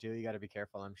regulation too. You got to be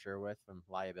careful, I'm sure, with from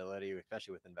liability,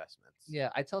 especially with investments. yeah,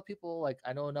 I tell people, like,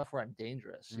 I know enough where I'm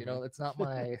dangerous. Mm-hmm. It's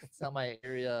not my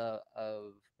area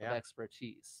of Yeah.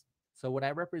 expertise. So when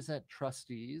I represent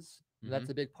trustees, Mm-hmm. that's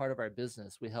a big part of our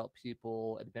business. We help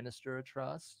people administer a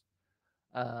trust.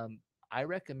 Um, I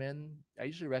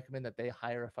usually recommend that they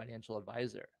hire a financial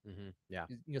advisor. Mm-hmm. Yeah.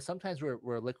 Sometimes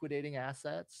we're liquidating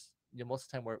assets. Most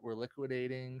of the time we're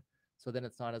liquidating, so then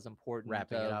it's not as important of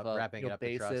Wrapping it up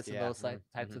the trust. basis and Yeah. those types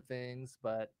Mm-hmm. of things.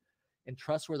 But in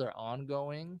trusts where they're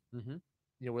ongoing,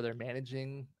 Mm-hmm. where they're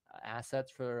managing assets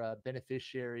for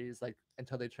beneficiaries, like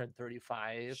until they turn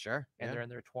 35 Sure. and Yeah. they're in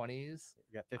their 20s.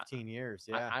 You got 15 years.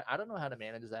 I, Yeah. I, I don't know how to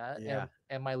manage that, Yeah.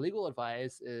 and my legal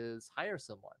advice is hire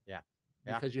someone, Yeah.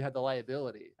 Yeah. because you have the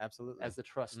liability Absolutely. as the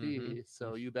Mm-hmm. trustee.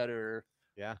 So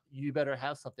Yeah. you better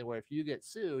have something where if you get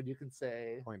sued, you can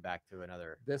say, Point back to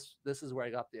another. this is where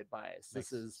I got the advice.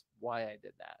 This Makes. is why I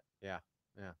did that. Yeah.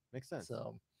 Yeah. Makes sense.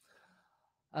 So,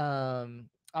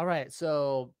 all right.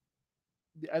 So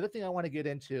the other thing I want to get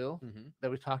into Mm-hmm.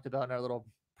 that we talked about in our little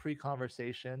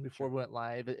pre-conversation before Sure. we went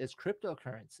live is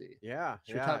cryptocurrency. Yeah.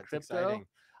 Should we Yeah. talk It's crypto? exciting.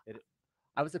 It,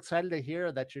 I was excited to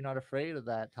hear that you're not afraid of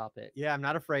that topic. Yeah, I'm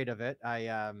not afraid of it.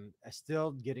 I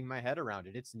still getting my head around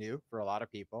it. It's new for a lot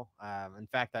of people. In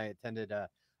fact, I attended a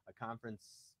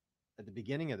conference at the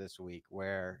beginning of this week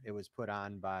where it was put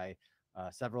on by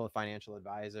several financial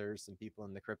advisors and people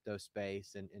in the crypto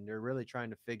space, and they're really trying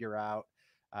to figure out,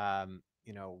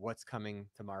 what's coming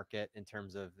to market in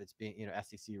terms of it's being,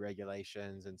 SEC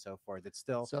regulations and so forth. It's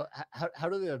still So how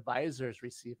do the advisors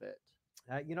receive it?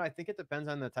 I think it depends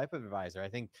on the type of advisor. I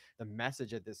think the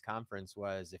message at this conference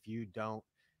was if you don't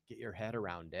get your head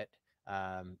around it,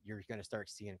 you're going to start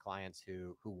seeing clients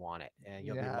who want it, and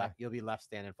Yeah, you'll be left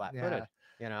standing flat footed.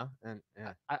 yeah. And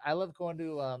yeah. I love going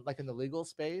to like in the legal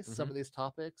space, some Hmm. of these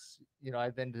topics.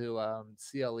 I've been to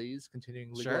CLEs, continuing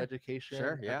legal Sure, education,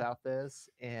 sure, yeah. about this,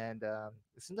 and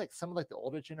it seems like some of like the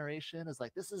older generation is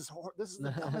like, this is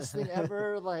the dumbest thing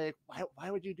ever. Like, why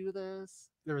would you do this?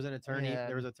 There was an attorney.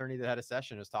 There was And an attorney that had a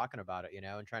session was talking about it,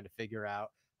 and trying to figure out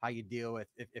how you deal with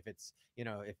if it's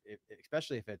if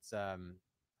especially if it's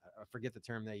I forget the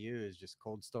term they use, just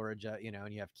cold storage, and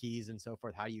you have keys and so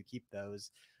forth. How do you keep those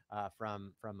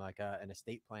from like an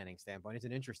estate planning standpoint? It's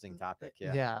an interesting topic.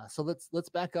 Yeah. yeah, so let's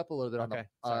back up a little bit on Okay.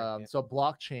 the Sorry. Yeah. so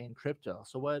blockchain crypto.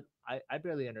 So what I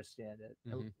barely understand it.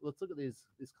 And Hmm. let's look at these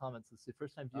comments. Let's see.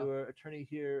 First time Oh, viewer, attorney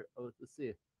here. Oh, let's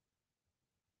see.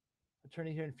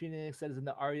 Attorney here in Phoenix that is in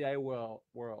the REI world,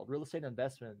 real estate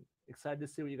investment. Excited to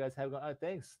see what you guys have going. Oh,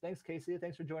 thanks, Casey.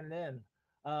 Thanks for joining in.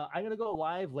 I'm gonna go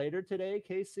live later today,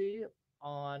 Casey,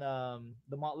 on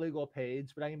the Mont Legal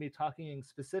page, but I'm gonna be talking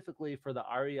specifically for the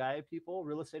REI people,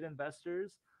 real estate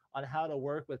investors, on how to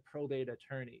work with probate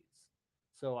attorneys.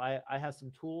 So I have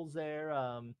some tools there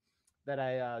that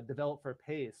I developed for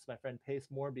Pace, my friend Pace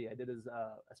Morby.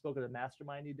 I spoke at a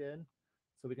mastermind he did,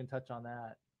 so we can touch on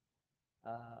that.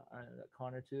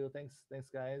 Connor too. Thanks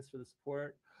guys for the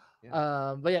support.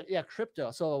 Yeah. But yeah,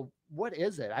 crypto. So what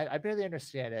is it? I barely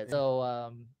understand it. So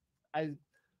I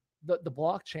the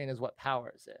blockchain is what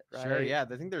powers it, right? Sure. Yeah.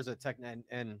 I think there's a tech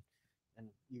and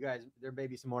you guys, there may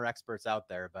be some more experts out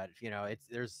there, but it's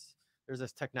there's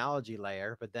this technology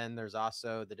layer, but then there's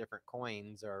also the different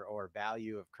coins or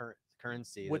value of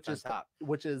currency Which that's is on top.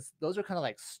 those are kind of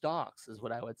like stocks, is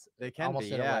what I would say. They can Almost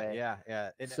be. in a Yeah. way. Yeah.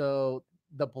 Yeah. So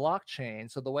the blockchain.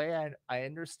 So the way I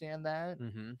understand that,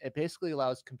 Mm-hmm. it basically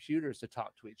allows computers to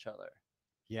talk to each other.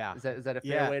 Yeah. Is that a fair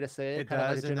Yeah. way to say it? It Kind of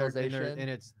like does, a generalization. and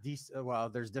it's well,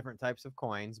 there's different types of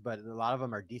coins, but a lot of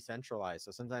them are decentralized.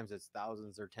 So sometimes it's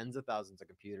thousands or tens of thousands of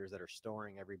computers that are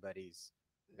storing everybody's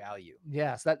value.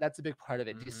 Yeah, so that's a big part of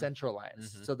it, Mm-hmm. decentralized.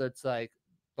 Mm-hmm. So that's like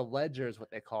the ledger is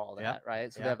what they call that, Yep.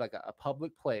 right? So they Yeah. have like a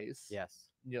public place. Yes.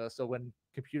 So when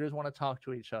computers want to talk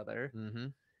to each other, Mm-hmm.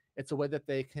 it's a way that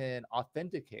they can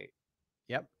authenticate.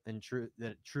 Yep. And true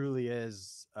that it truly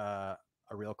is a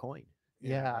real coin.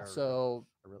 Yeah. Or So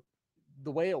a real.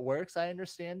 the way it works, I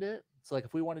understand it. So like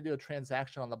if we want to do a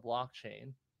transaction on the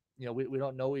blockchain, we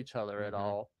don't know each other at Mm-hmm.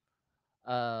 all.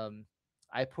 Um,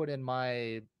 I put in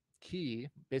my key,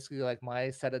 basically like my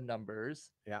set of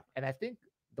numbers, Yeah. and I think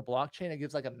the blockchain it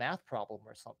gives like a math problem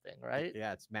or something, right?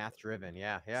 Yeah. It's math driven.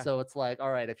 Yeah. Yeah. So it's like,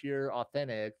 all right, if you're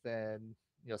authentic, then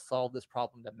solve this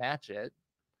problem to match it.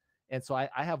 And so I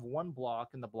have one block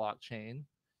in the blockchain,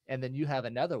 and then you have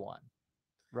another one,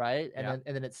 right? And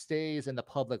Yeah. then it stays in the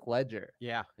public ledger.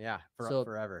 Yeah. Yeah. So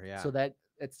Forever. Yeah. so that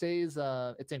it stays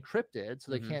it's encrypted,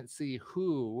 so they Mm-hmm. can't see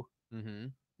who Mm-hmm.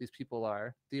 these people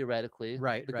are. Theoretically,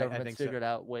 Right. the Right. I government's think so. figured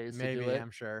out ways to do Maybe. it.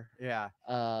 I'm sure. Yeah.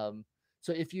 Um,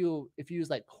 so if you use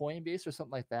like Coinbase or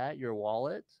something like that, your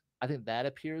wallet, I think that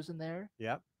appears in there.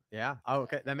 Yep. Yeah. Oh,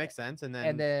 okay. That makes sense. And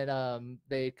And then then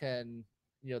they can,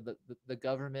 the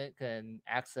government can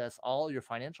access all your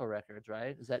financial records,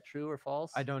 right? Is that true or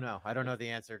false? I don't know. I don't know the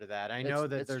answer to that. I know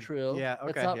that It's there's true. yeah.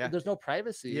 It's Okay. not. Yeah. There's no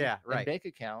privacy Yeah. in Right. bank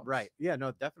accounts. Right. Yeah.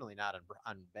 No, definitely not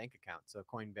on bank accounts. So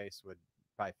Coinbase would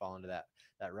probably fall into that.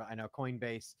 I know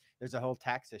Coinbase. There's a whole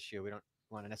tax issue. We don't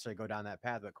want to necessarily go down that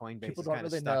path, but Coinbase People is don't kind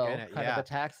of really stuck in know it. kind of Yeah. the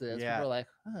taxes. People Yeah. are like,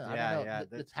 I don't Yeah. know. Yeah.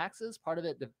 The taxes part of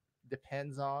it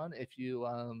depends on if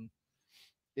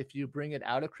you bring it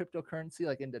out of cryptocurrency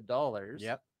like into dollars,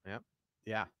 Yep. Yep.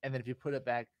 Yeah. and then if you put it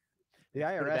back, The put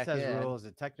it IRS back has in. rules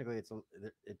that technically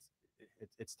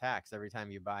it's taxed every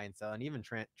time you buy and sell, and even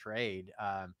trade.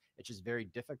 It's just very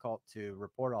difficult to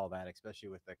report all that, especially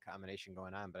with the combination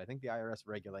going on. But I think the IRS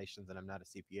regulations, and I'm not a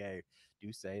CPA,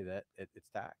 do say that it's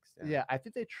taxed. Yeah, I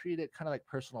think they treat it kind of like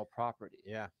personal property.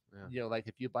 Yeah. Yeah. Like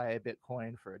if you buy a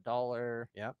Bitcoin for $1,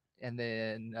 Yep. and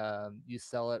then you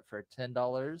sell it for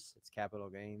 $10, It's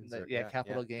capital gains.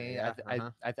 capital gain. Yeah.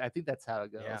 Uh-huh. I think that's how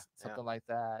it goes, Yeah. something like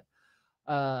that.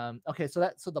 Okay, so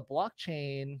the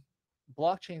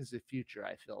blockchain's the future,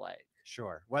 I feel like.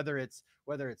 Sure. Whether it's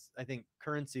I think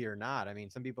currency or not. I mean,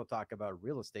 some people talk about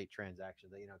real estate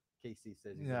transactions. That Casey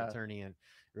says he's an attorney in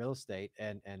real estate,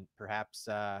 and perhaps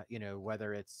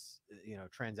whether it's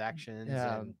transactions.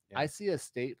 And I see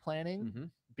estate planning mm-hmm.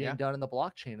 being done in the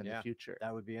blockchain in the future.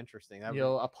 That would be interesting. That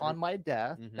Upon my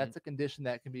death, mm-hmm. that's a condition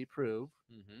that can be proved.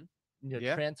 Mm-hmm.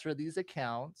 Transfer these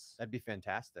accounts. That'd be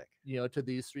fantastic. To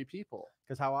these three people.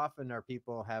 Because how often are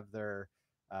people have their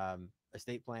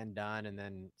estate plan done, and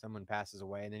then someone passes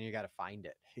away, and then you got to find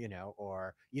it,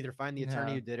 or either find the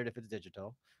attorney who did it if it's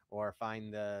digital, or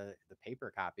find the paper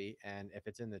copy, and if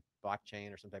it's in the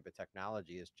blockchain or some type of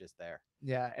technology, it's just there.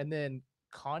 Yeah, and then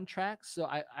contracts. So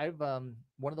I've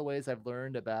one of the ways I've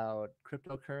learned about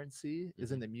cryptocurrency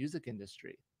is in the music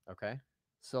industry. Okay.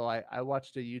 So I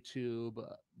watched a YouTube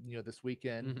this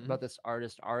weekend about this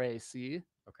artist RAC.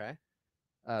 Okay.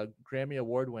 Grammy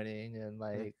award winning and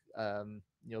like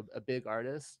a big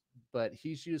artist, but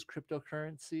he's used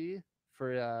cryptocurrency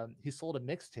for he sold a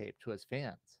mixtape to his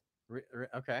fans.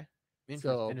 Okay.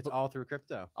 So and it's all through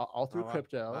crypto. All through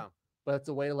crypto. Wow. But it's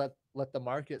a way to let the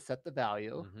market set the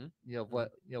value,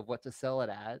 what to sell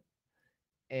it at.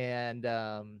 And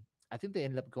I think they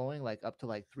ended up going like up to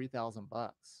like $3,000.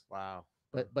 Wow.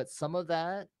 But some of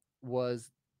that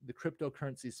was the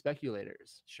cryptocurrency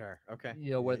speculators. Sure. Okay.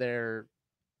 Where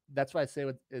that's why I say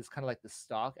it's kind of like the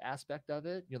stock aspect of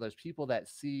it. There's people that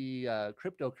see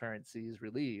cryptocurrencies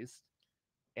released,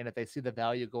 and if they see the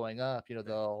value going up,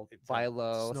 they'll It's a buy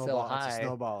low, sell snowball. It's a high.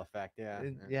 snowball effect. Yeah,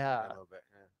 And yeah, yeah. a little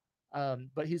bit.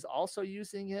 But he's also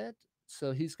using it,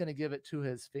 so he's going to give it to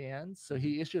his fans. So Yeah. Hmm.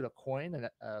 he issued a coin, and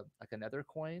like another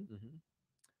coin. Hmm.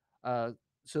 Uh,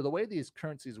 so the way these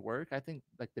currencies work, I think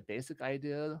like the basic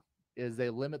idea is they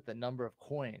limit the number of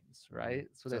coins, Hmm. right?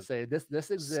 So they So say this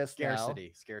exists now,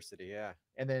 scarcity. Yeah,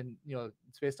 and then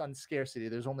it's based on scarcity.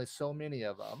 There's only so many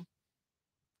of them,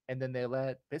 and then they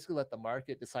basically let the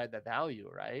market decide the value,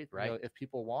 right? right. If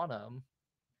people want them,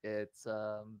 it's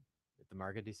The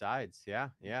market decides. Yeah,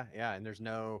 yeah, yeah. And there's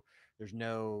no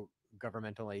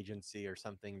governmental agency or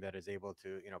something that is able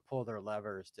to pull their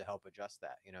levers to help adjust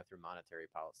that through monetary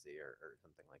policy or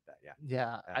something like that. Yeah,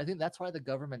 yeah. I think that's why the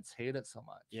governments hate it so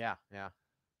much. yeah, yeah.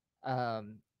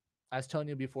 um, I was telling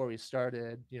you before we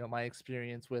started, my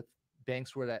experience with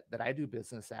banks where that I do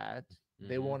business at,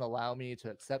 they Hmm. won't allow me to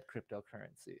accept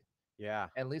cryptocurrency. Yeah.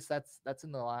 At least that's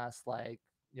in the last like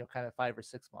kind of 5 or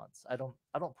 6 months. I don't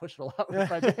push it a lot with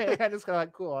my bank. I just kind of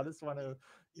like cool. I just want to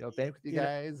bank with you you know,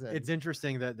 guys. And it's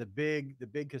interesting that the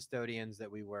big custodians that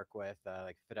we work with,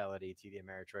 like Fidelity, TD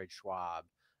Ameritrade, Schwab,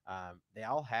 they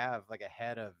all have like a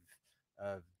head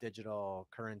of digital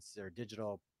currency or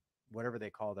digital whatever they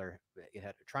call their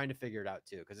trying to figure it out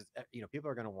too, because it's people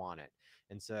are going to want it.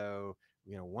 And so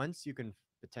once you can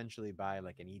potentially buy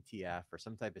like an ETF or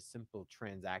some type of simple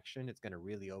transaction, it's going to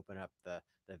really open up the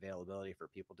availability for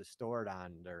people to store it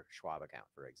on their Schwab account,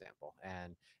 for example,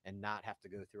 and not have to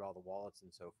go through all the wallets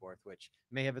and so forth, which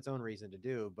may have its own reason to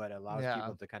do, but allows yeah,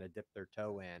 people to kind of dip their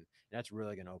toe in. And that's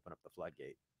really going to open up the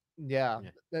floodgate. yeah,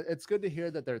 Yeah. it's good to hear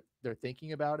that they're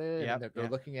thinking about it and Yep. they're Yeah.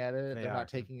 looking at it. They They're not are.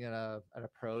 taking an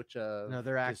approach of No,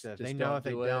 they're just active. They just know if don't they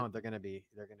do it. don't, they're gonna be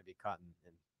caught and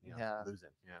Yeah, losing.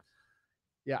 Yeah.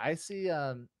 yeah. I see.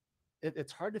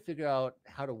 It's hard to figure out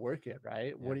how to work it,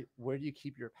 right? Yeah. Where do you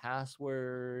keep your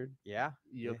password? Yeah.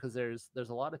 Yeah. Because there's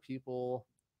a lot of people.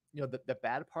 The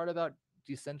bad part about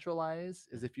decentralized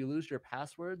is if you lose your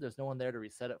password, there's no one there to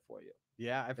reset it for you.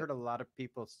 Yeah, I've That- heard a lot of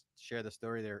people share the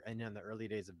story there and in the early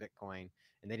days of Bitcoin,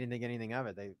 and they didn't think anything of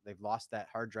it. They've lost that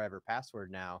hard drive or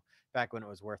password now. Back when it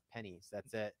was worth pennies,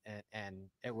 that's it, and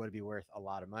it would be worth a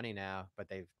lot of money now, but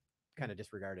they've kind of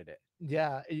disregarded it.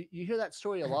 Yeah, you hear that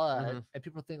story a lot, Hmm. and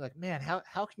people think like, man,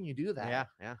 how can you do Yeah, that?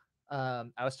 yeah,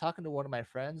 I was talking to one of my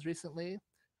friends recently.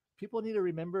 People need to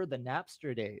remember the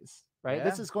Napster days, right?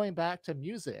 This yeah, is going back to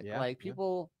music. yeah, Like yeah.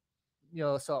 people,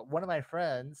 so one of my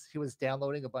friends, he was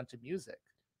downloading a bunch of music,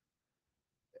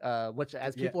 which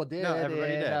as Yeah. people No, did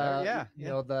everybody in did. Yeah,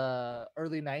 yeah. the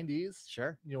early '90s,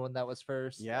 Sure. when that was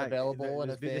first Yeah, available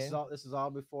and a this is thing.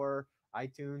 all before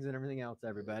iTunes and everything else.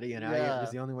 Everybody, and now this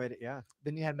is Yeah. the only way to. Yeah,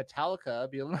 Then you had Metallica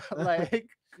be like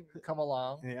come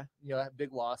along, yeah, big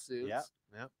yeah, lawsuits,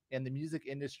 yeah, and the music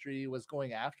industry was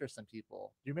going after some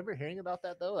people. Do you remember hearing about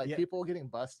that though? Like yeah, people getting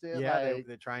busted, yeah. like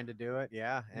They're trying to do it.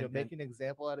 Yeah, and making an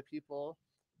example out of people.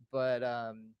 But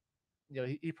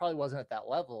he probably wasn't at that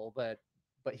level, but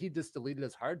he just deleted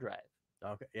his hard drive.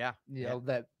 okay, yeah, yeah,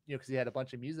 That because he had a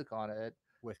bunch of music on it.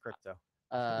 with crypto.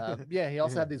 Yeah, he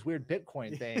also had these weird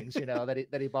Bitcoin things,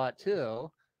 that he bought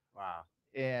too. Wow,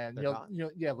 And they're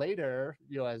gone. yeah, later,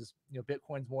 as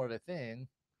Bitcoin's more of a thing,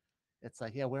 it's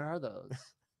like, yeah, where are those?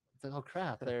 It's like, oh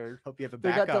crap, Hope you have a they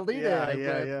got backup. Yeah, deleted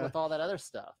yeah, with yeah. all that other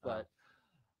stuff. Oh.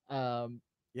 But um,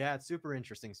 Yeah, it's super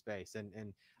interesting space,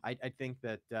 and I think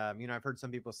that I've heard some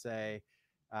people say,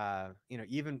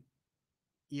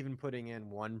 even putting in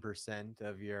 1%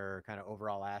 of your kind of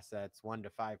overall assets, 1 to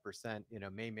 5%,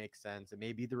 may make sense. It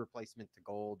may be the replacement to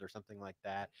gold or something like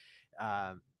that.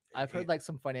 Um, I've heard like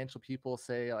some financial people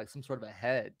say like some sort of a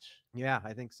hedge. yeah,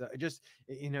 I think so. It just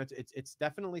it's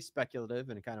definitely speculative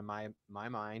in kind of my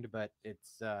mind, but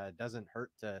it's doesn't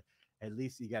hurt to at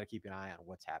least you got to keep an eye on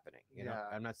what's happening. Yeah,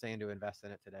 I'm not saying to invest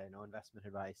in it today. No investment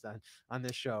advice on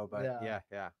this show, but yeah. yeah,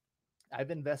 yeah.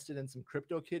 I've invested in some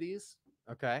crypto kitties.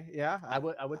 Okay, yeah. I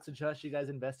would suggest you guys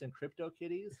invest in crypto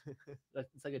kitties.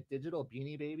 It's like a digital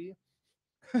beanie baby.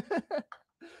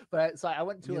 But so I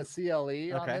went to a You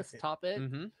CLE on okay? this topic,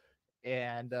 Mm-hmm.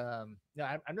 and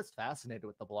I'm just fascinated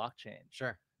with the blockchain.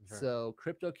 Sure, sure. So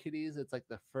CryptoKitties, it's like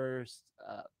the first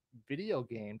video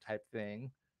game type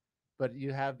thing, but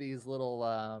you have these little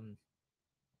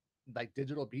like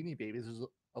digital beanie babies. There's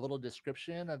a little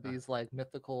description of Huh. these like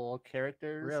mythical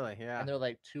characters, Really? Yeah. and they're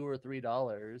like $2 or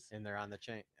 $3. And they're on the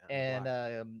chain, on the And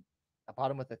block. I bought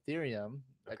them with Ethereum,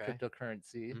 a Okay.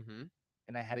 cryptocurrency, Mm-hmm.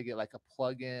 and I had to get like a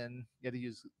plug-in. You had to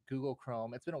use Google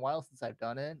Chrome. It's been a while since I've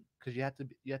done it because you have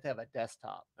to have a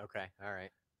desktop. Okay. All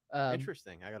right. Um,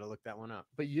 Interesting. I got to look that one up.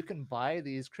 but you can buy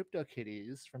these crypto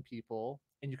kitties from people,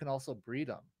 and you can also breed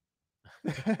them.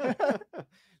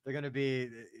 They're gonna be,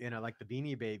 like the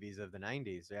Beanie Babies of the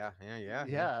 '90s. Yeah, yeah, yeah, yeah.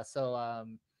 Yeah. So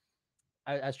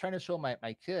I was trying to show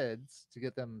my kids to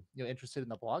get them, interested in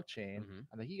the blockchain. Hmm.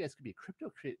 I'm like, you guys could be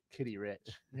kitty rich.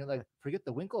 Like forget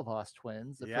the Winklevoss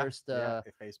twins, the Yeah, first yeah.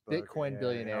 Facebook. Bitcoin Yeah. Oh,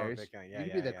 billionaires. Bitcoin. You Yeah,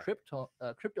 could be yeah, the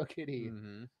yeah. crypto kitty.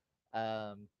 Hmm.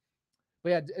 Um, but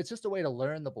yeah, it's just a way to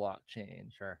learn the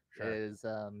blockchain. Sure, sure. Is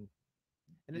And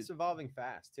it's evolving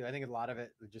fast too. I think a lot of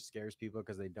it just scares people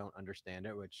because they don't understand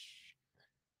it, which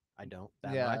I don't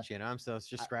that yeah, much. I'm still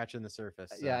just I, scratching the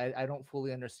surface. yeah, So I don't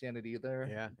fully understand it either.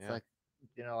 yeah, It's yeah. like,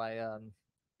 I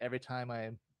every time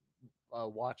I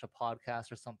watch a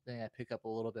podcast or something, I pick up a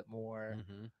little bit more.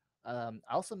 Hmm. I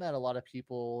also met a lot of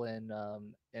people in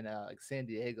like San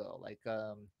Diego. Like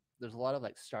there's a lot of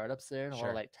like startups there, and a lot of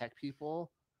Sure. like tech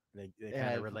people, They and kind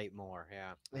of I've relate more.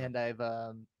 Yeah. and I've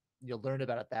learned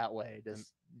about it that way. Um,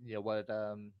 Just what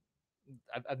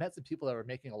I've met some people that were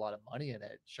making a lot of money in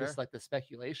it, just sure. like the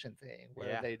speculation thing, where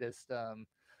Yeah. they just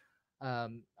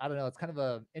I don't know. It's kind of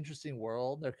a interesting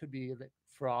world. There could be like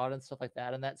fraud and stuff like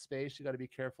that in that space. You got to be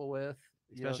careful with.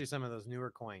 Especially some of those newer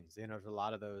coins. There's a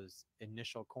lot of those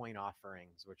initial coin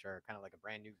offerings, which are kind of like a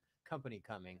brand new company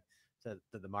coming to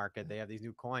the market. They have these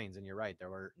new coins, and you're right. There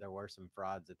were some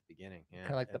frauds at the beginning. Kind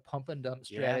of like the pump and dump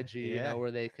Yeah, strategy, yeah,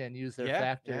 where they can use their yeah, yeah.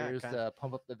 factors Kind of to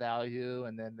pump up the value,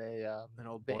 and then an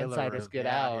old the boiler insiders room. get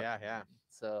Yeah, out. yeah, yeah.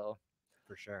 So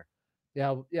For sure.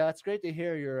 yeah, yeah, it's great to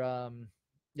hear you're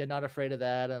yeah, not afraid of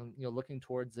that, and looking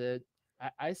towards it.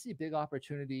 I see big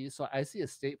opportunities. So I see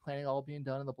estate planning all being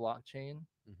done in the blockchain,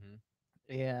 Hmm.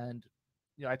 and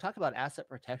I talk about asset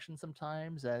protection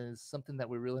sometimes as something that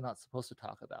we're really not supposed to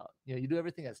talk about. You do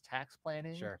everything as tax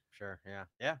planning, Sure, sure. Yeah,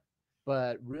 yeah.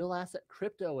 but real asset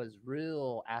crypto is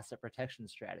real asset protection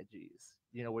strategies.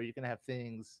 Where you can have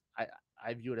things.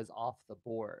 I view it as off the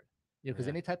board. Because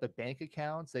Yeah. any type of bank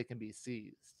accounts, they can be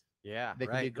seized, Yeah, they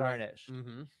can be right, right. garnished.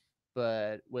 Hmm.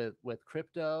 But with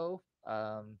crypto,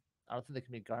 I don't think they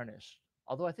can be garnished.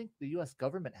 Although I think the U.S.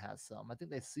 government has some. I think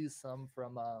they seized some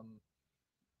from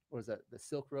what was that, the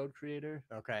Silk Road creator?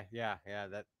 Okay, yeah, yeah,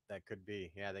 that could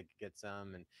be. Yeah, they could get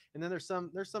some, and then there's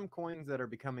some coins that are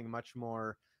becoming much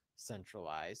more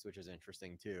centralized, which is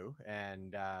interesting too,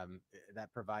 and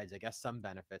that provides, I guess, some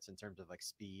benefits in terms of like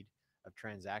speed of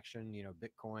transaction.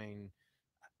 Bitcoin,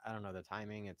 I don't know the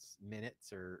timing; it's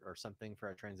minutes or something for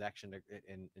a transaction.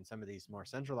 In some of these more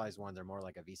centralized ones are more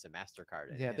like a Visa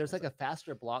Mastercard, Yeah, there's and like so a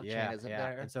faster blockchain, yeah, isn't yeah.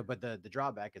 And there? so, but the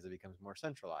drawback is it becomes more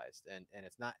centralized, and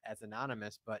it's not as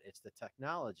anonymous, but it's the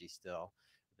technology still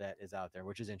that is out there,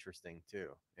 which is interesting too.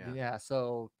 Yeah. Yeah.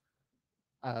 So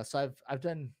I've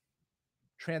done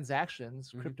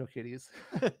transactions, Hmm. crypto kitties,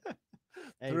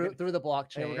 Hey, through the hey, we're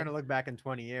blockchain. gonna look back in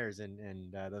 20 years,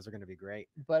 and those are gonna be great.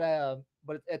 But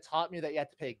it taught me that you have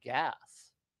to pay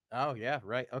gas. Oh yeah,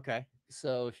 right. Okay.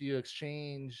 So if you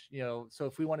exchange, so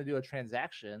if we want to do a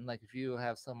transaction, like if you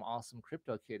have some awesome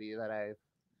crypto kitty that I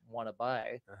want to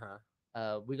buy, Uh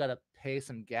huh. we got to pay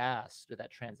some gas to that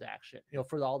transaction,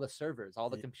 for all the servers, all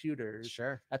the computers.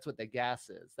 Sure. That's what the gas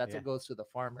is. That's Yeah. what goes to the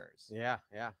farmers. Yeah,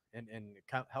 yeah, and it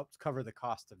helps cover the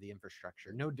cost of the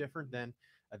infrastructure. No different than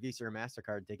a Visa or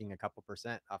Mastercard taking a couple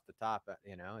percent off the top.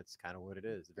 It's kind of what it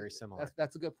is. Very similar.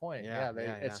 That's a good point. Yeah, Yeah, yeah,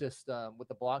 yeah. it's just with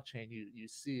the blockchain, you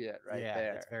see it right Yeah,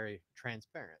 it's there. very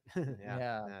transparent. Yeah,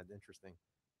 Yeah, yeah, interesting.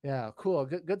 yeah, cool,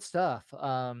 good stuff.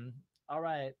 All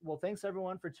right, well, thanks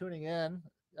everyone for tuning in.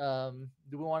 Do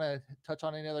we want to touch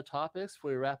on any other topics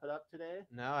before we wrap it up today?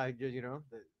 No,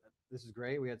 this is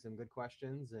great. We had some good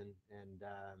questions, and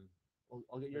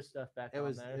I'll get your stuff back it on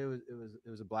was there. it was it was it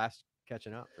was a blast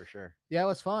catching up for sure. Yeah, it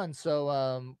was fun.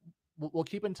 So we'll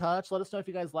keep in touch. Let us know if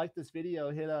you guys like this video.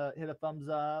 Hit a thumbs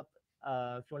up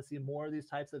if you want to see more of these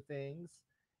types of things,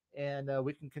 and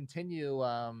we can continue.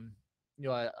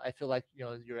 I feel like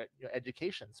your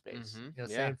education space. Mm-hmm. Yeah,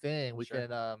 Same thing. We sure.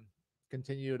 can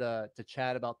continue to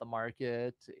chat about the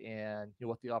market and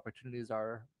what the opportunities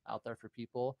are out there for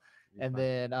people, Be and fun.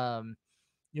 then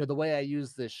the way I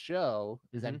use this show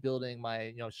is Mm-hmm. I'm building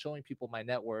my, showing people my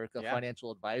network of Yeah, financial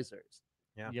advisors.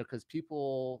 yeah. Because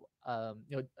people,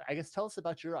 I guess tell us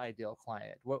about your ideal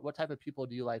client. What type of people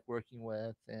do you like working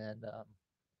with? And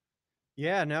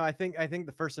Yeah, no, I think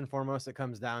the first and foremost it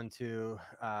comes down to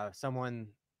someone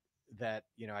that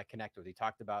I connect with. You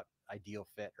talked about ideal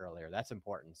fit earlier. That's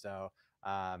important. So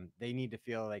they need to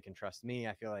feel they can trust me.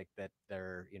 I feel like that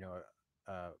they're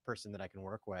a person that I can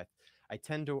work with.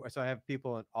 So I have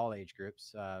people in all age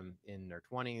groups, in their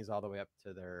 20s all the way up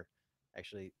to their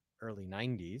actually early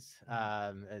 90s.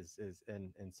 As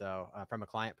and so from a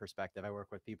client perspective, I work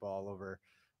with people all over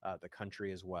the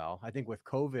country as well. I think with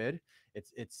COVID,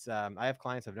 it's I have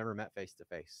clients I've never met face to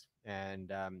face, and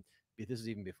this is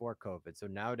even before COVID. So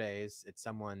nowadays, it's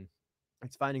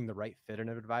finding the right fit in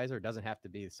an advisor. It doesn't have to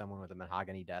be someone with a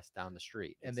mahogany desk down the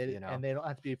street. And It's, they don't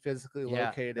have to be physically yeah, don't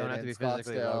located have to in be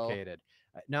physically Scottsdale. located.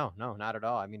 No, no, not at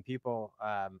all. I mean, people,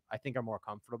 I think are more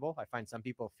comfortable. I find some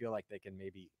people feel like they can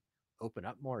maybe open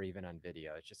up more even on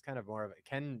video. It's just kind of more of it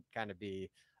can kind of be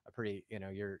a pretty,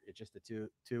 it's just the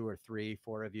two or three,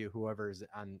 four of you, whoever's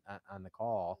on the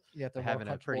call, Yeah, if they're more having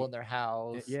a comfortable pretty, in their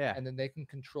house, yeah, and then they can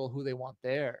control who they want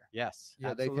there. yes, They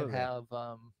can absolutely. have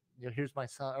here's my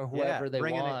son or Yeah, whoever they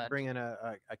want. bring in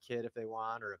a kid if they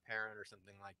want, or a parent or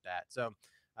something like that. So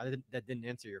that didn't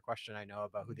answer your question, I know,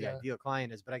 about who the Yeah, ideal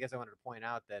client is, but I guess I wanted to point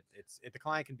out that the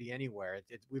client can be anywhere.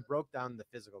 We broke down the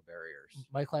physical barriers.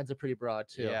 my clients are pretty broad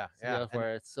too. Yeah, So, yeah, and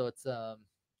where it's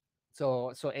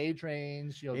so age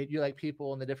range, it, you like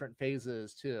people in the different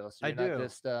phases too. So I you're not do.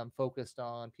 just focused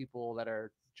on people that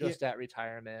are Yeah, just at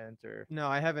retirement or no,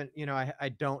 I haven't. I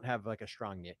don't have like a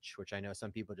strong niche, which I know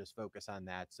some people just focus on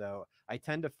that. So I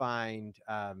tend to find,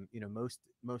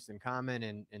 most in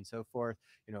common and so forth.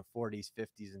 40s,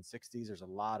 50s, and 60s. There's a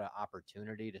lot of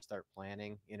opportunity to start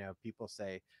planning. People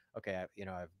say, okay,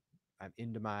 I'm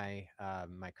into my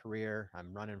career.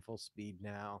 I'm running full speed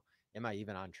now. Am I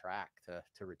even on track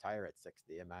to retire at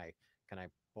 60? Can I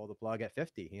pull the plug at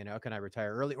 50? Can I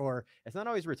retire early? Or it's not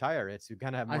always retire. It's you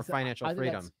kind of have more financial I think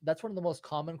freedom. that's one of the most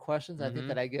common questions I think Mm-hmm.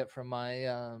 that I get from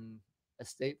my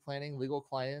estate planning legal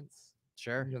clients.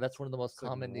 Sure. That's one of the most It's like,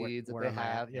 common needs that where they am I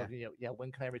at? have. Yeah. Yeah,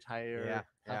 when can I Yeah. retire?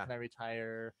 How Yeah. can I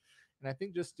retire? And I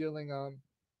think just dealing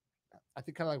I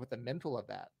think kind of like with the mental of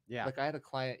that. Yeah. Like I had a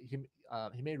client,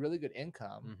 he made really good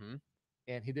income Mm-hmm.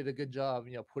 and he did a good job,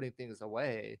 putting things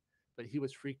away, but he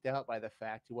was freaked out by the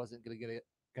fact he wasn't going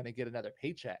to get another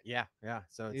paycheck. Yeah. Yeah.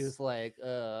 So He was it's like,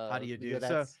 how do you do so?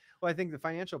 that's Well, I think the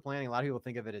financial planning, a lot of people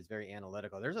think of it as very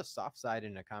analytical. There's a soft side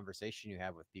in a conversation you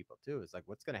have with people too. It's like,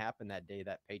 what's going to happen that day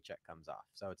that paycheck comes off?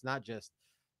 So it's not just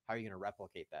how are you going to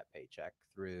replicate that paycheck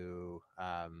through,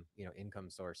 income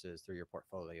sources, through your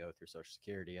portfolio, through Social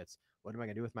Security. It's what am I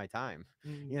going to do with my time,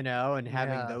 mm, and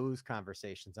having yeah. those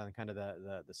conversations on kind of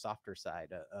the softer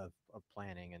side of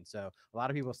planning. And so a lot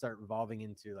of people start revolving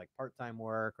into like part-time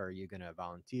work. Or are you going to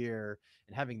volunteer?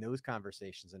 And having those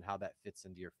conversations and how that fits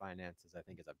into your finances, I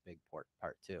think, is a big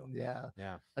part too. Yeah.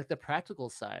 Yeah. Like the practical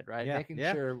side, right? Yeah. Making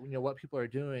Yeah. sure what people are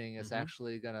doing is Mm-hmm.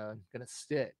 actually gonna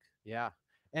stick. Yeah.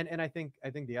 And I think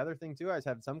the other thing too, I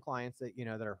have some clients that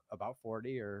that are about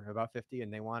 40 or about 50,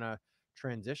 and they want to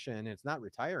transition. It's not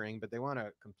retiring, but they want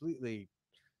to completely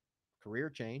career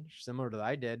change, similar to what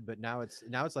I did. But now it's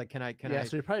like, can Yeah, I?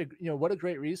 so you're probably what a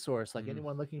great resource. Like Mhm.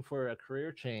 anyone looking for a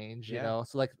career change, Yeah.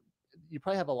 So like you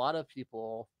probably have a lot of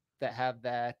people that have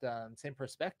that same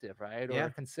perspective, right? Or Yeah.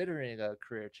 considering a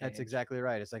career That's change. exactly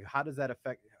right. It's like, how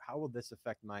will this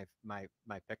affect my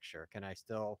picture? Can I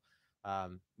still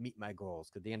meet my goals?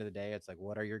 'Cause at the end of the day, it's like,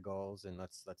 what are your goals, and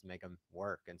let's make them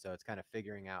work. And so it's kind of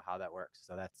figuring out how that works.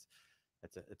 So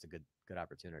it's a good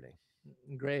opportunity.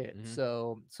 Great. Hmm.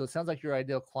 So it sounds like your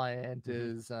ideal client Hmm.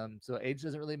 is so age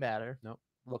doesn't really matter, Nope.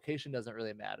 location doesn't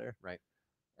really matter. Right.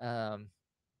 Um,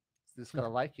 just gotta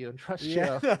like you and trust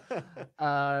Yeah. you.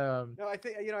 No, I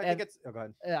think And it's. Oh, go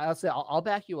ahead. I'll say I'll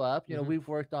back you up. Hmm. We've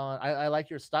worked on. I like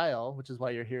your style, which is why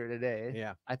you're here today.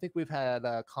 Yeah. I think we've had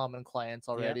common clients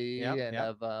Yeah. Yeah. already, and Yeah.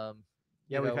 have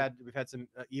Yeah. We've had some.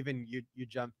 Even you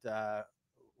jumped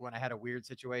when I had a weird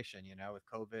situation, with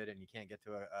COVID, and you can't get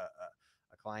to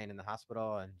a client in the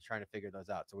hospital, and trying to figure those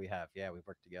out. So we've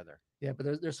worked together. yeah,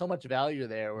 but there's so much value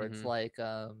there where it's Hmm. like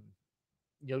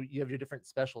you have your different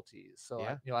specialties. So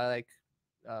Yeah. I like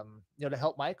to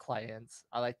help my clients.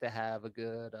 I like to have a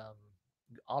good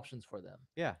options for them.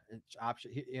 Yeah. It's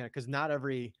option. Because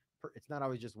it's not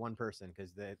always just one person,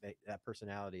 because that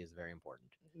personality is very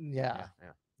important. Yeah, Yeah.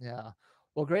 Yeah. yeah.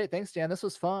 Well, great. Thanks, Dan. This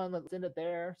was fun. Let's end it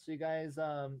there. So you guys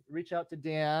reach out to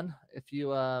Dan if you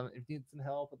need some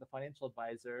help with the financial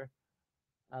advisor.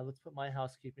 Let's put my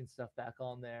housekeeping stuff back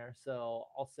on there. So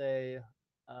I'll say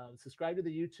subscribe to the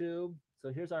YouTube.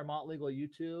 So here's our Mott Legal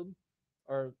YouTube,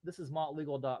 or this is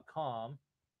mottlegal.com.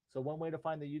 So one way to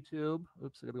find the YouTube,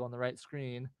 oops, I gotta go on the right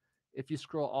screen. If you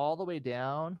scroll all the way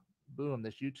down, boom,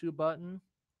 this YouTube button,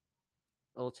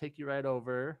 it'll take you right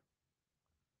over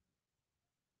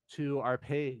to our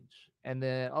page. And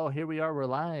then, oh, here we are, we're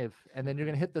live. And then you're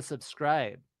gonna hit the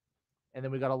subscribe. And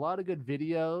then we got a lot of good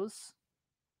videos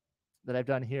that I've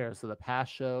done here. So the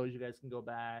past shows, you guys can go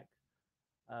back,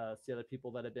 see other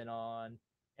people that have been on.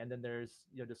 And then there's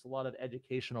just a lot of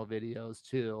educational videos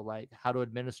too, like how to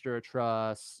administer a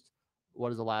trust,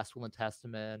 what is the last will and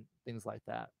testament, things like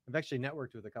that. I've actually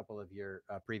networked with a couple of your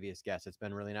previous guests. It's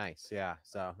been really nice. Yeah.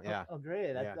 So yeah. Oh,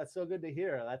 great. Yeah. That's so good to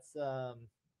hear. Yeah,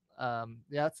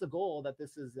 that's the goal, that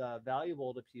this is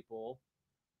valuable to people,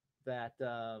 that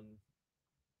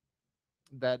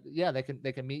yeah, they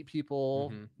can meet people,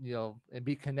 Hmm. and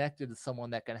be connected to someone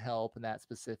that can help in that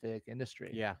specific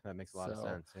industry. Yeah, that makes a lot of So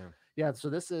sense. Yeah. yeah, so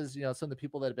this is, some of the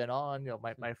people that have been on,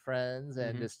 my friends,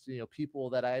 and Hmm. just, people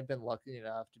that I've been lucky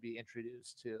enough to be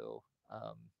introduced to,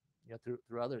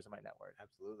 through others in my network.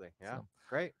 Absolutely. Yeah. So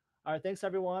Great. all right, thanks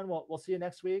everyone. We'll see you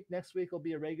next week. Next week will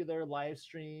be a regular live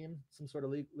stream, some sort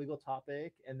of legal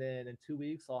topic, and then in 2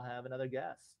 weeks I'll have another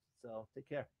guest. So take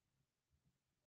care.